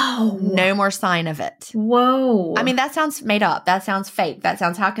 Whoa. No more sign of it. Whoa. I mean, that sounds made up. That sounds fake.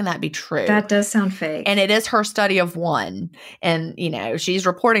 How can that be true? That does sound fake. And it is her study of one. And, she's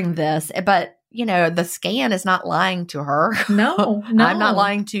reporting this, but, the scan is not lying to her. No. I'm not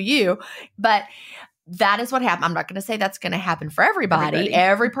lying to you. But that is what happened. I'm not going to say that's going to happen for everybody.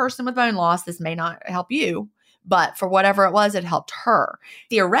 Every person with bone loss, this may not help you. But for whatever it was, it helped her.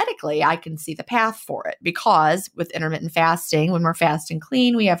 Theoretically, I can see the path for it because with intermittent fasting, when we're fasting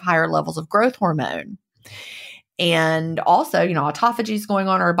clean, we have higher levels of growth hormone. And also, autophagy is going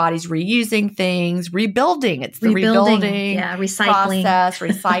on. Our body's reusing things, rebuilding. It's the rebuilding recycling process,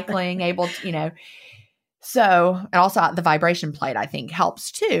 recycling, able to, So, and also the vibration plate, I think,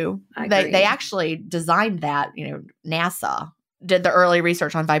 helps too. They actually designed that, NASA did the early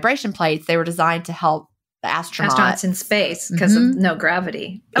research on vibration plates. They were designed to help the astronauts in space because of no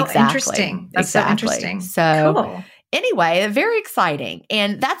gravity. Oh, interesting. That's so interesting. So cool. Anyway, very exciting.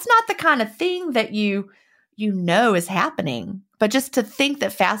 And that's not the kind of thing that you is happening. But just to think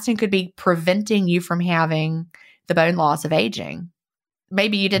that fasting could be preventing you from having the bone loss of aging.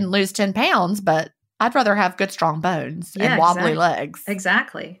 Maybe you didn't lose 10 pounds, but I'd rather have good, strong bones and wobbly legs.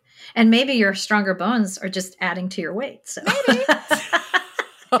 Exactly. And maybe your stronger bones are just adding to your weight. So. Maybe.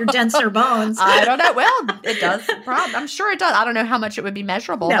 Your denser bones. I don't know. Well, it does. I'm sure it does. I don't know how much it would be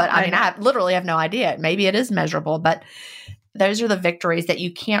measurable, but I literally have no idea. Maybe it is measurable, but those are the victories that you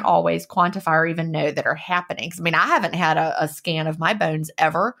can't always quantify or even know that are happening. I mean, I haven't had a scan of my bones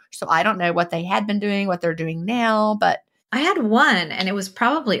ever, so I don't know what they had been doing, what they're doing now, but I had one, and it was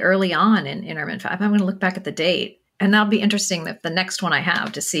probably early on in intermittent fasting. I'm going to look back at the date, and that'll be interesting if the next one I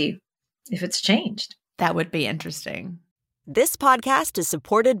have to see if it's changed. That would be interesting. This podcast is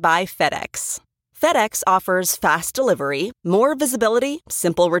supported by FedEx. FedEx offers fast delivery, more visibility,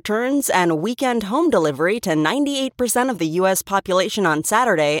 simple returns, and weekend home delivery to 98% of the U.S. population on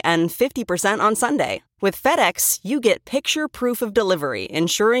Saturday and 50% on Sunday. With FedEx, you get picture proof of delivery,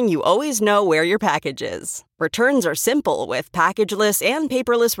 ensuring you always know where your package is. Returns are simple with packageless and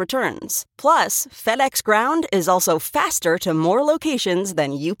paperless returns. Plus, FedEx Ground is also faster to more locations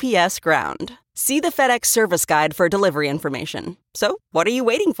than UPS Ground. See the FedEx service guide for delivery information. So, what are you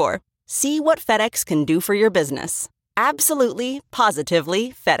waiting for? See what FedEx can do for your business. Absolutely,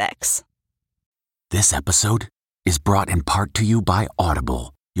 positively FedEx. This episode is brought in part to you by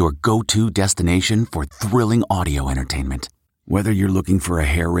Audible, your go-to destination for thrilling audio entertainment. Whether you're looking for a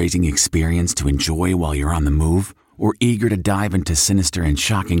hair-raising experience to enjoy while you're on the move or eager to dive into sinister and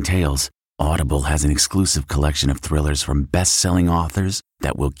shocking tales, Audible has an exclusive collection of thrillers from best-selling authors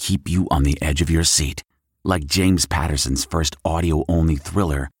that will keep you on the edge of your seat. Like James Patterson's first audio-only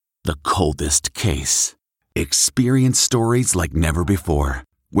thriller, The Coldest Case. Experience stories like never before,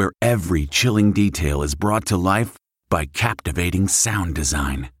 where every chilling detail is brought to life by captivating sound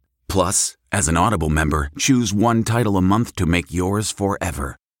design. Plus, as an Audible member, choose one title a month to make yours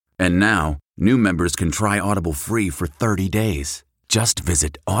forever. And now, new members can try Audible free for 30 days. Just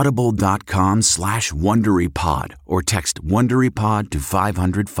visit audible.com/WonderyPod or text WonderyPod to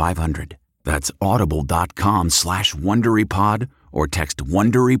 500-500. That's audible.com/WonderyPod or text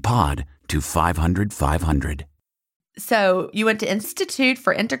WonderyPod to 500-500. So you went to Institute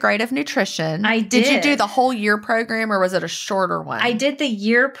for Integrative Nutrition. I did. Did you do the whole year program or was it a shorter one? I did the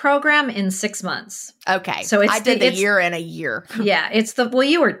year program in 6 months. Okay. So I did the year in a year. Yeah.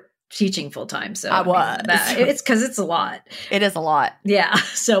 You were teaching full time. So I was. It's because it's a lot. It is a lot. Yeah.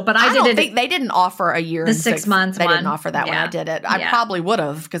 So, but I don't think they didn't offer a year. The 6 months They one. didn't offer that when I did it. I Yeah. probably would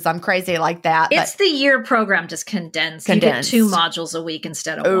have because I'm crazy like that. It's the year program just condensed. You get 2 modules a week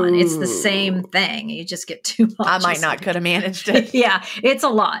instead of one. It's the same thing. You just get 2 modules. I might not could have managed it. Yeah, it's a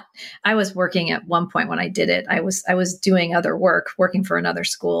lot. I was working at one point when I did it. I was doing other work, working for another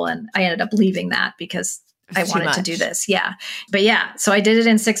school, and I ended up leaving that because I wanted to do this. Yeah. But yeah, so I did it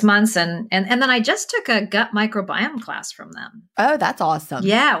in 6 months and then I just took a gut microbiome class from them. Oh, that's awesome.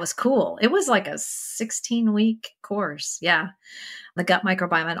 Yeah, it was cool. It was like a 16-week course. Yeah. The gut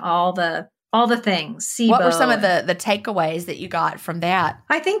microbiome and all the things. SIBO. What were some of the takeaways that you got from that?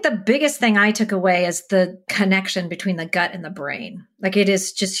 I think the biggest thing I took away is the connection between the gut and the brain. Like it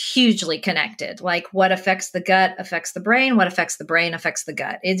is just hugely connected. Like what affects the gut affects the brain. What affects the brain affects the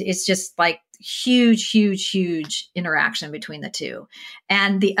gut. It's just like huge interaction between the two.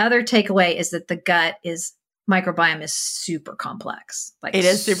 And the other takeaway is that the gut microbiome is super complex. Like it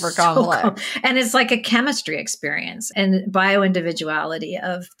is super complex. And it's like a chemistry experience and bioindividuality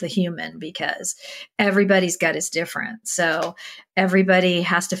of the human because everybody's gut is different. So everybody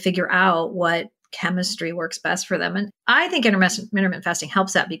has to figure out what chemistry works best for them. And I think intermittent fasting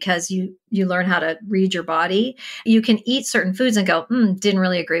helps that because you learn how to read your body. You can eat certain foods and go, didn't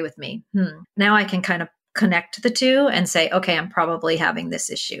really agree with me. Now I can kind of connect the two and say, okay, I'm probably having this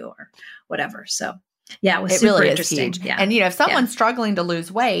issue or whatever. So yeah, it was super really interesting. Huge. Yeah. And if someone's struggling to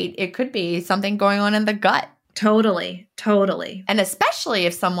lose weight, it could be something going on in the gut. Totally. And especially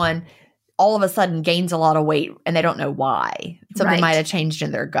if someone all of a sudden gains a lot of weight and they don't know why. Something might have changed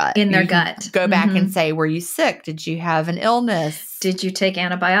in their gut. Go back and say, were you sick? Did you have an illness? Did you take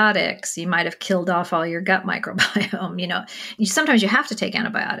antibiotics? You might have killed off all your gut microbiome. Sometimes you have to take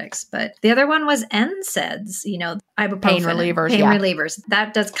antibiotics, but the other one was NSAIDs, ibuprofen. Pain relievers. Relievers.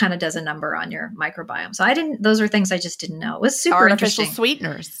 That does a number on your microbiome. So those are things I just didn't know. It was super artificial interesting.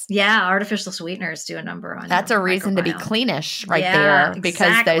 Sweeteners. Yeah. Artificial sweeteners do a number on That's your a reason to be microbiome. cleanish there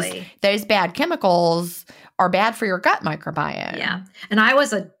because exactly. those bad chemicals are bad for your gut microbiome. Yeah. And I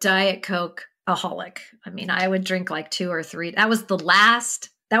was a Diet Coke-aholic. I mean, I would drink like 2 or 3. That was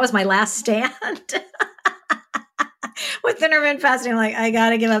my last stand. With intermittent fasting, I'm like, I got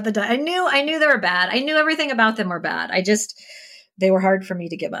to give up the diet. I knew they were bad. I knew everything about them were bad. They were hard for me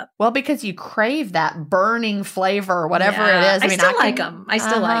to give up. Well, because you crave that burning flavor, whatever it is. I still like them. I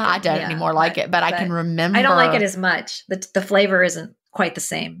still like them. I don't anymore like it, but I can remember. I don't like it as much. The flavor isn't quite the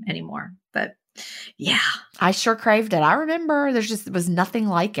same anymore. But yeah. I sure craved it. I remember it was nothing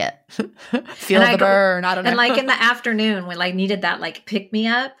like it. Feel the burn. I don't know. And like in the afternoon when like needed that like pick me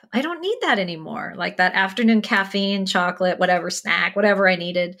up, I don't need that anymore. Like that afternoon caffeine, chocolate, whatever snack, whatever I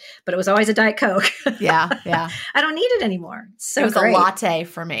needed, but it was always a Diet Coke. Yeah. I don't need it anymore. So it was great. a latte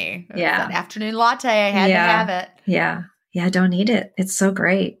for me. It was an afternoon latte. I had to have it. Yeah. I don't need it. It's so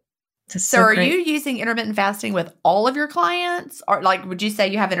great. So are you using intermittent fasting with all of your clients? Or like, would you say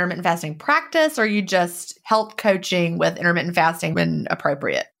you have intermittent fasting practice or are you just health coaching with intermittent fasting when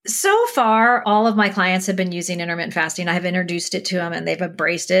appropriate? So far, all of my clients have been using intermittent fasting. I have introduced it to them and they've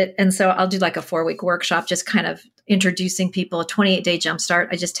embraced it. And so I'll do like a 4-week workshop, just kind of introducing people, a 28-day jumpstart.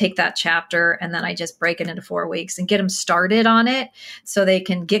 I just take that chapter and then I just break it into 4 weeks and get them started on it so they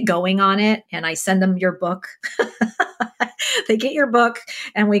can get going on it. And I send them your book. They get your book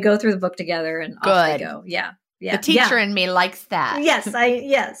and we go through the book together and off they go. Yeah. The teacher in me likes that. Yes.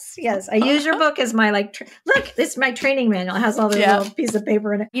 I use your book as my look, it's my training manual. It has all this little piece of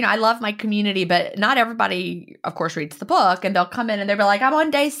paper in it. I love my community, but not everybody, of course, reads the book and they'll come in and they'll be like, I'm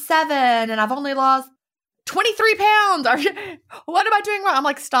on day 7 and I've only lost 23 pounds. What am I doing wrong? I'm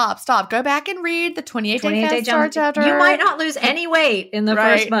like, stop. Go back and read the 28-day fast start chapter. You might not lose any weight in the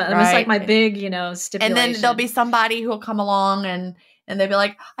first month. It's like my big, stipulation. And then there'll be somebody who will come along and they'll be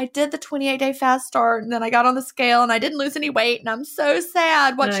like, I did the 28-day fast start and then I got on the scale and I didn't lose any weight and I'm so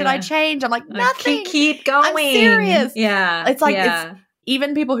sad. What should I change? I'm like, nothing. Keep going. I'm serious. Yeah. It's like, it's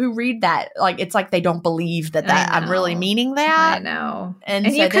even people who read that, like, it's like they don't believe that I'm really meaning that. I know. And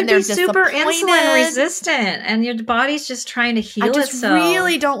so you could be super disappointed. insulin resistant and your body's just trying to heal itself. I just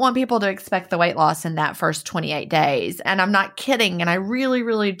really don't want people to expect the weight loss in that first 28 days. And I'm not kidding. And I really,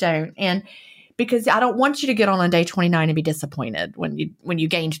 really don't. And because I don't want you to get on day 29 and be disappointed when you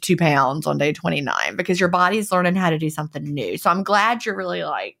gained 2 pounds on day 29, because your body's learning how to do something new. So I'm glad you're really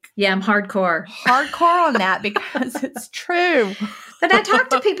I'm hardcore on that, because it's true. But I talk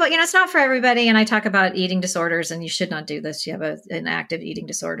to people, it's not for everybody. And I talk about eating disorders, and you should not do this. You have an active eating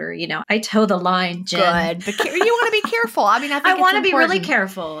disorder. I toe the line, Jen. Good. But you want to be careful. I mean, I want to be really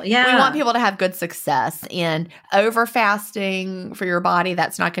careful. Yeah. We want people to have good success. And over fasting for your body,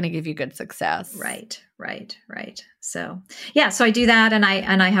 that's not going to give you good success. Right. So, so I do that. And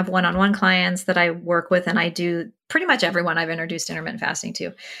I have one-on-one clients that I work with, and I do pretty much everyone I've introduced intermittent fasting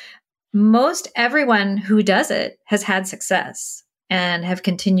to. Most everyone who does it has had success and have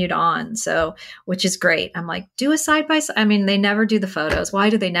continued on. So, which is great. I'm like, do a side by side. I mean, they never do the photos. Why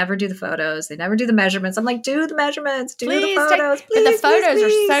do they never do the photos? They never do the measurements. I'm like, do the measurements, do the photos. The photos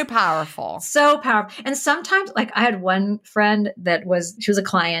are so powerful. So powerful. And sometimes, like, I had one friend she was a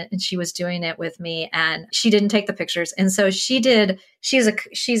client and she was doing it with me and she didn't take the pictures. And so she's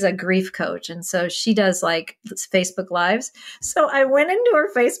a grief coach. And so she does like Facebook Lives. So I went into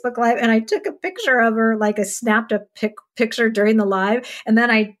her Facebook Live and I took a picture of her, like I snapped a picture during the live. And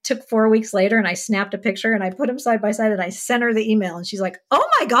then I took 4 weeks later and I snapped a picture and I put them side by side and I sent her the email and she's like, oh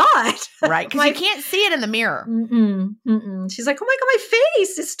my God. Right. Because you can't see it in the mirror. She's like, oh my God, my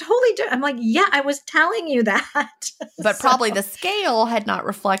face is totally different. I'm like, yeah, I was telling you that. But probably the scale had not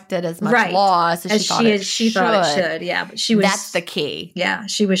reflected as much loss as she thought it should. Yeah. But that's the key. Yeah.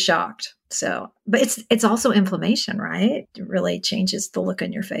 She was shocked. So, but it's also inflammation, right? It really changes the look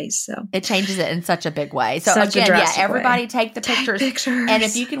on your face. So it changes it in such a big way. So again, everybody take the pictures. And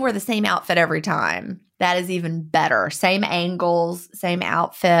if you can wear the same outfit every time, that is even better. Same angles, same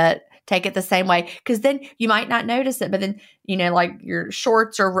outfit. Take it the same way, because then you might not notice it, but then, like your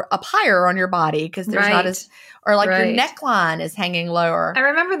shorts are up higher on your body because there's not as, or like your neckline is hanging lower. I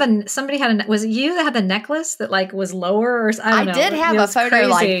remember somebody had was it you that had the necklace that like was lower? Or I don't know. I did have a photo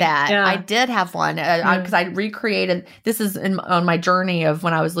like that. Yeah. I did have one because I recreated, this is on my journey of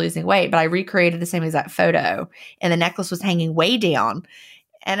when I was losing weight, but I recreated the same exact photo and the necklace was hanging way down.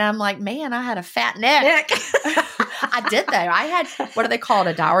 And I'm like, man, I had a fat neck. I did though. I had, what do they call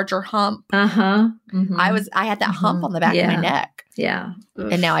it? A dowager hump. Mm-hmm. I had that hump on the back of my neck. Yeah.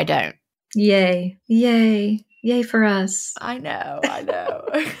 Oof. And now I don't. Yay for us. I know.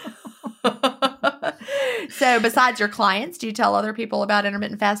 So besides your clients, do you tell other people about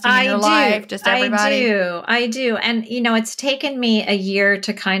intermittent fasting in your life? Just everybody? I do. And, it's taken me a year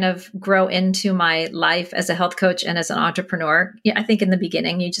to kind of grow into my life as a health coach and as an entrepreneur. Yeah, I think in the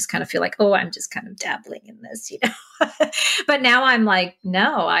beginning, you just kind of feel like, oh, I'm just kind of dabbling in this, But now I'm like,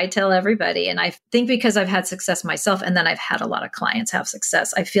 no, I tell everybody. And I think because I've had success myself and then I've had a lot of clients have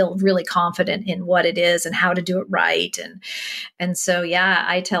success, I feel really confident in what it is and how to do it right. And so, yeah,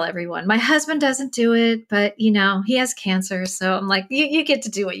 I tell everyone. My husband doesn't do it, but, he has cancer. So I'm like, you get to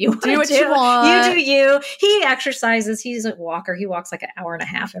do what you want. Do what you want. You do you. He exercises. He's a walker. He walks like an hour and a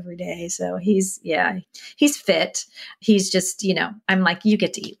half every day. So he's fit. He's just, I'm like, you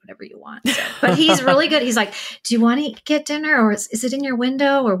get to eat whatever you want. So, but he's really good. He's like, do you want to get dinner or is it in your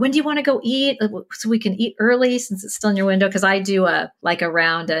window or when do you want to go eat so we can eat early since it's still in your window? Because I do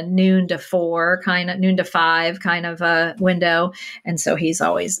around a noon to 5 kind of a window. And so he's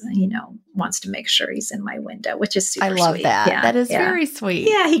always, wants to make sure he's in my window, which is super sweet. I love that. Yeah, that is very sweet.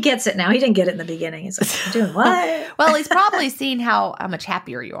 Yeah, he gets it now. He didn't get it in the beginning. He's like, I'm doing what? Well, he's probably seen how much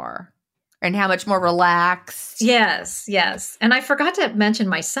happier you are. And how much more relaxed. Yes. And I forgot to mention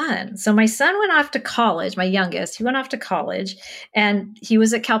my son. So my son went off to college, my youngest. He went off to college and he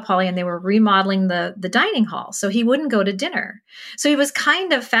was at Cal Poly and they were remodeling the dining hall. So he wouldn't go to dinner. So he was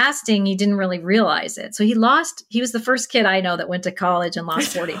kind of fasting. He didn't really realize it. So he was the first kid I know that went to college and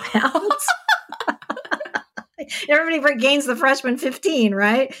lost 40 pounds. Everybody gains the freshman 15,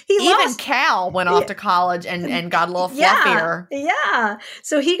 right? Even Cal went off to college and got a little fluffier. Yeah.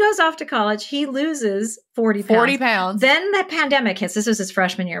 So he goes off to college. He loses 40 pounds. 40 pounds. Then the pandemic hits. This was his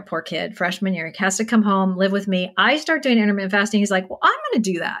freshman year. Poor kid. Freshman year. He has to come home, live with me. I start doing intermittent fasting. He's like, well, I'm going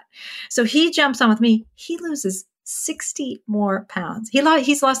to do that. So he jumps on with me. He loses 60 more pounds.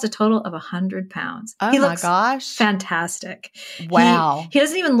 He's lost a total of 100 pounds. Oh he my looks gosh. fantastic. Wow. He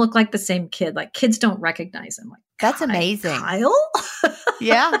doesn't even look like the same kid. Like kids don't recognize him. Like, that's amazing. Kyle?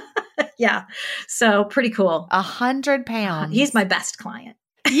 Yeah. Yeah. So pretty cool. 100 pounds. He's my best client.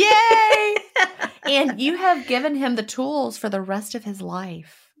 Yay. And you have given him the tools for the rest of his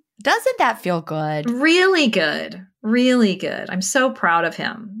life. Doesn't that feel good? Really good. Really good. I'm so proud of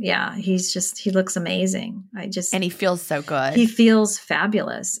him. Yeah. He looks amazing. And he feels so good. He feels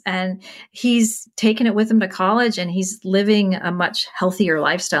fabulous. And he's taken it with him to college, and he's living a much healthier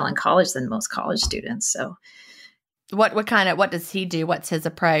lifestyle in college than most college students. So what does he do? What's his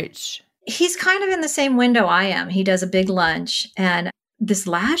approach? He's kind of in the same window I am. He does a big lunch, and this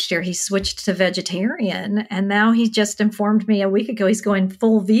last year he switched to vegetarian, and now he just informed me a week ago he's going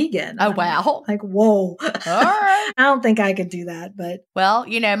full vegan. Oh, wow. Like, whoa. All right. I don't think I could do that, but. Well,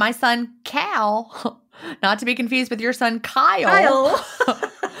 my son Cal, not to be confused with your son Kyle.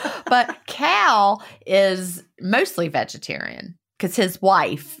 But Cal is mostly vegetarian because his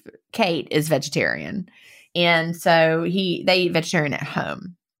wife, Kate, is vegetarian. And so they eat vegetarian at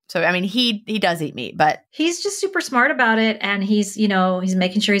home. So, I mean, he does eat meat, but he's just super smart about it. And he's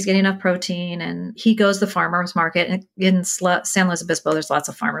making sure he's getting enough protein, and he goes to the farmer's market. And in San Luis Obispo, there's lots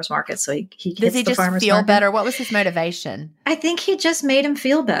of farmer's markets. So he does he just feel better? What was his motivation? I think he just made him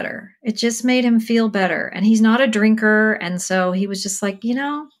feel better. It just made him feel better. And he's not a drinker. And so he was just like,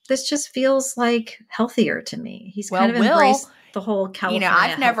 this just feels like healthier to me. He's kind of embraced the whole California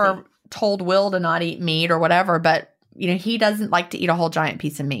I've never told Will to not eat meat or whatever, but he doesn't like to eat a whole giant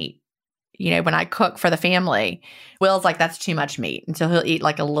piece of meat. When I cook for the family, Will's like, that's too much meat. And so he'll eat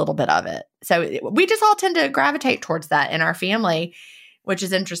like a little bit of it. So we just all tend to gravitate towards that in our family, which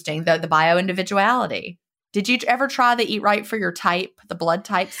is interesting, the bio-individuality. Did you ever try the Eat Right for Your Type, the blood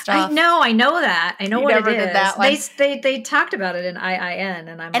type stuff? I know that. I know you what never it is. Did that one? They talked about it in IIN,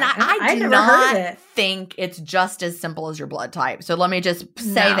 and I do not think it's just as simple as your blood type. So let me just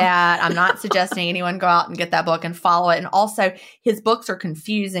say that. I'm not suggesting anyone go out and get that book and follow it. And also, his books are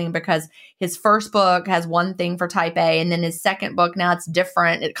confusing because his first book has one thing for type A, and then his second book, now it's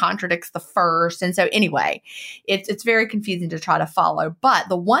different. It contradicts the first. And so anyway, it's very confusing to try to follow. But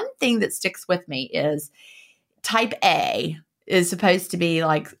the one thing that sticks with me is type A is supposed to be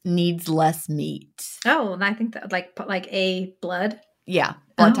like needs less meat. Oh, and I think that like A blood. Yeah,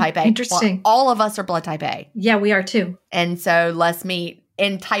 blood type A. Interesting. Well, all of us are blood type A. Yeah, we are too. And so less meat.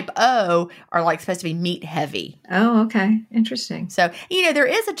 And type O are like supposed to be meat heavy. Oh, okay. Interesting. So, there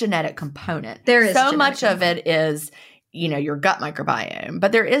is a genetic component. There is so much of it is your gut microbiome,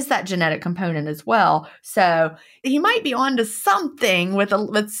 but there is that genetic component as well. So he might be onto something with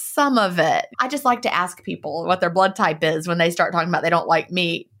some of it. I just like to ask people what their blood type is when they start talking about they don't like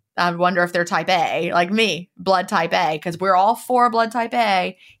meat. I wonder if they're type A, like me, blood type A, because we're all 4 blood type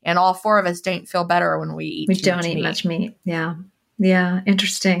A, and all 4 of us don't feel better when we eat. We don't eat much meat. Yeah. Yeah,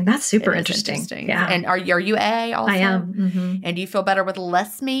 interesting. That's super interesting. Yeah. And are you A also? I am. Mm-hmm. And do you feel better with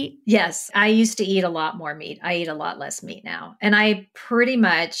less meat? Yes. I used to eat a lot more meat. I eat a lot less meat now. And I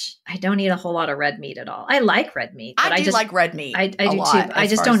don't eat a whole lot of red meat at all. I like red meat. But I do like red meat. I do too. I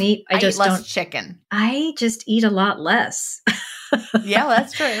just don't eat. I eat less chicken. I just eat a lot less. Yeah,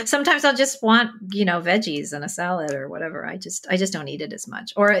 that's true. Sometimes I'll just want, veggies and a salad or whatever. I just don't eat it as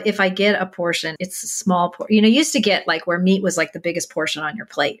much. Or if I get a portion, it's a small portion. You used to get like where meat was like the biggest portion on your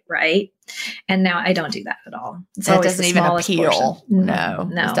plate, right? And now I don't do that at all. It's that doesn't even appeal. Portion. No,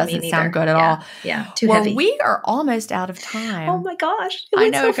 it doesn't sound good at all. Yeah, too heavy. We are almost out of time. Oh my gosh. I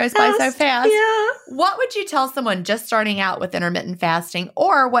know it goes by so fast. Yeah. What would you tell someone just starting out with intermittent fasting,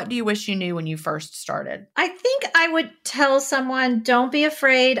 or what do you wish you knew when you first started? I think I would tell someone, don't be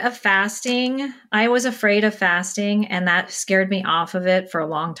afraid of fasting. I was afraid of fasting, and that scared me off of it for a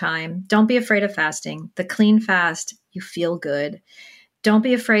long time. Don't be afraid of fasting. The clean fast, you feel good. Don't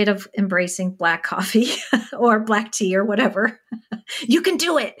be afraid of embracing black coffee or black tea or whatever. You can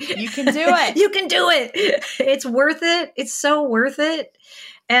do it. You can do it. You can do it. It's worth it. It's so worth it.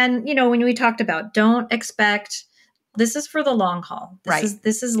 And, when we talked about don't expect, this is for the long haul.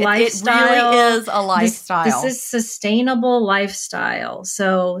 This is lifestyle. It really is a lifestyle. This is sustainable lifestyle.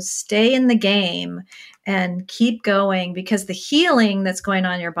 So stay in the game and keep going, because the healing that's going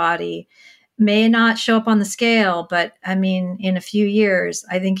on in your body may not show up on the scale, but I mean, in a few years,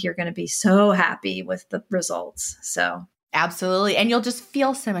 I think you're going to be so happy with the results. So absolutely. And you'll just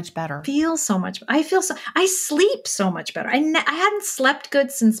feel so much better. I sleep so much better. I hadn't slept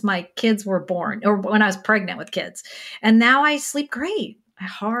good since my kids were born or when I was pregnant with kids. And now I sleep great.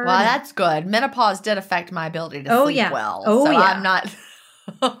 Well, that's good. Menopause did affect my ability to sleep well. I'm not...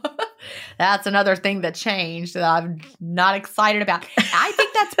 That's another thing that changed that I'm not excited about. I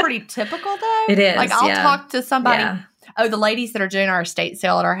think that's pretty typical, though. It is. Like, I'll talk to somebody. Yeah. Oh, the ladies that are doing our estate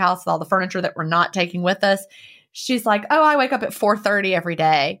sale at our house with all the furniture that we're not taking with us. She's like, oh, I wake up at 4:30 every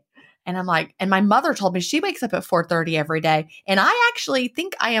day. And I'm like, and my mother told me she wakes up at 4:30 every day. And I actually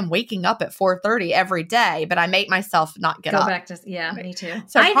think I am waking up at 4:30 every day, but I make myself not get up. Go back to, me too.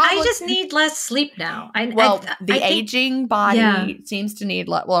 So I just need less sleep now. The aging body seems to need,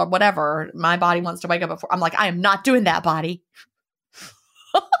 whatever. My body wants to wake up at 4. I'm like, I am not doing that, body.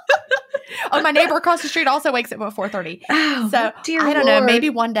 Oh, my neighbor across the street also wakes up at 4:30. Oh, so I don't know. Maybe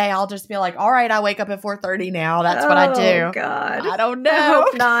one day I'll just be like, all right, I wake up at 4:30 now. That's what I do. Oh, God. I don't know.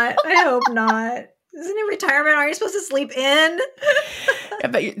 I hope not. Isn't it retirement? Aren't you supposed to sleep in?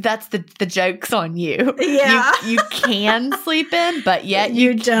 But that's the joke's on you. Yeah. You can sleep in, but yet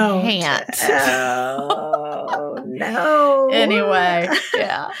you don't. Can't. Oh, no. Anyway,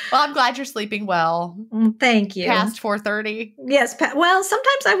 yeah. Well, I'm glad you're sleeping well. Thank you. Past 4:30? Yes. Well,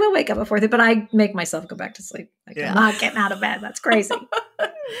 sometimes I will wake up at 4:30, but I make myself go back to sleep. I'm not getting out of bed. That's crazy.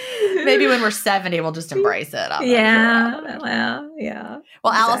 Maybe when we're 70, we'll just embrace it.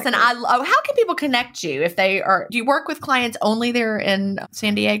 Well, Allison, how can people connect you if they are? Do you work with clients only there in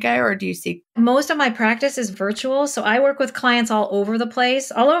San Diego, or do you see? Most of my practice is virtual, so I work with clients all over the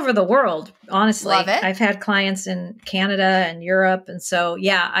place, all over the world. Honestly, love it. I've had clients in Canada and Europe, and so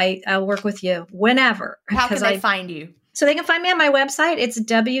I'll work with you whenever. How can they find you? So they can find me on my website. It's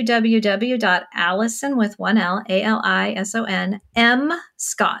www.allison with one L, ALISON,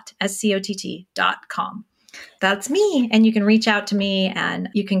 Scott, SCOTT.com. That's me. And you can reach out to me and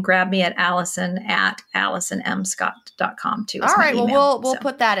you can grab me at AllisonMScott.com too. All right. Well, we'll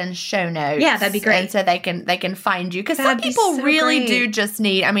put that in show notes. Yeah, that'd be great. And so they can find you. Because some people really do just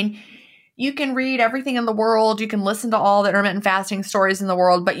need, you can read everything in the world. You can listen to all the intermittent fasting stories in the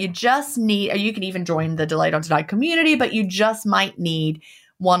world, but you just need, or you can even join the Delayed Don't Die community, but you just might need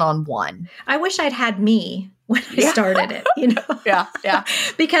one-on-one. I wish I'd had me when I started it, Yeah.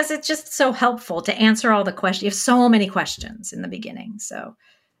 Because it's just so helpful to answer all the questions. You have so many questions in the beginning. So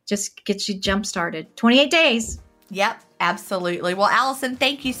just get you jump-started. 28 days. Yep, absolutely. Well, Allison,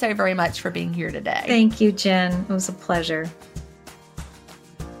 thank you so very much for being here today. Thank you, Jen. It was a pleasure.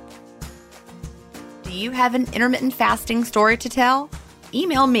 Do you have an intermittent fasting story to tell?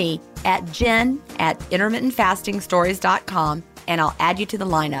 Email me at jen@intermittentfastingstories.com and I'll add you to the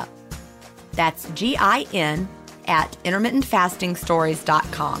lineup. That's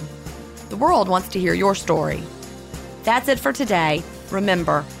GIN@intermittentfastingstories.com. The world wants to hear your story. That's it for today.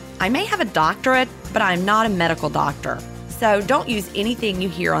 Remember, I may have a doctorate, but I'm not a medical doctor. So don't use anything you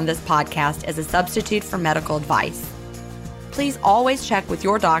hear on this podcast as a substitute for medical advice. Please always check with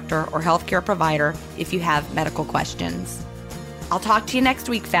your doctor or healthcare provider if you have medical questions. I'll talk to you next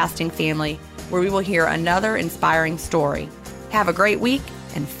week, Fasting Family, where we will hear another inspiring story. Have a great week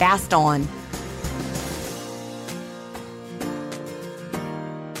and fast on.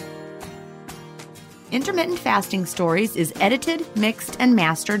 Intermittent Fasting Stories is edited, mixed, and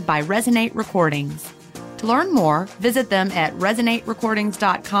mastered by Resonate Recordings. To learn more, visit them at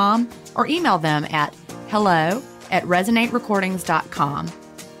resonaterecordings.com or email them at hello@resonaterecordings.com.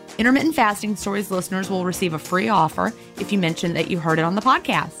 Intermittent Fasting Stories listeners will receive a free offer if you mention that you heard it on the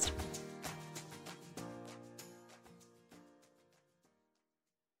podcast.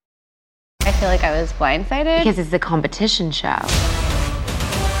 I feel like I was blindsided. Because it's a competition show.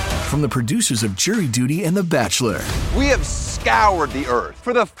 From the producers of Jury Duty and The Bachelor. We have scoured the earth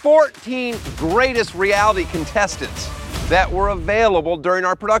for the 14 greatest reality contestants that were available during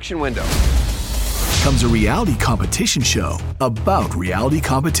our production window. Comes a reality competition show about reality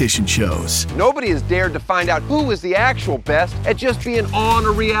competition shows. Nobody has dared to find out who is the actual best at just being on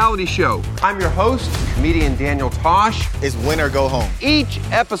a reality show. I'm your host, comedian Daniel Tosh. It's win or go home. Each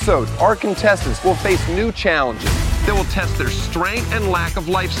episode, our contestants will face new challenges that will test their strength and lack of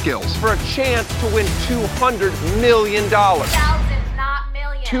life skills for a chance to win $200 million. Thousands, not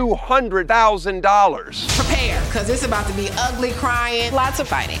millions. $200,000. Prepare, because it's about to be ugly, crying, lots of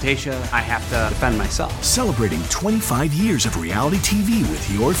fighting. Tasha, I have to defend myself. Celebrating 25 years of reality TV with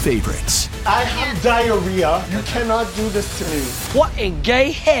your favorites. I have diarrhea. You cannot do this to me. What in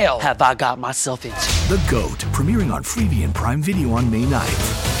gay hell have I got myself into? The GOAT, premiering on Freevee and Prime Video on May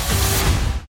 9th.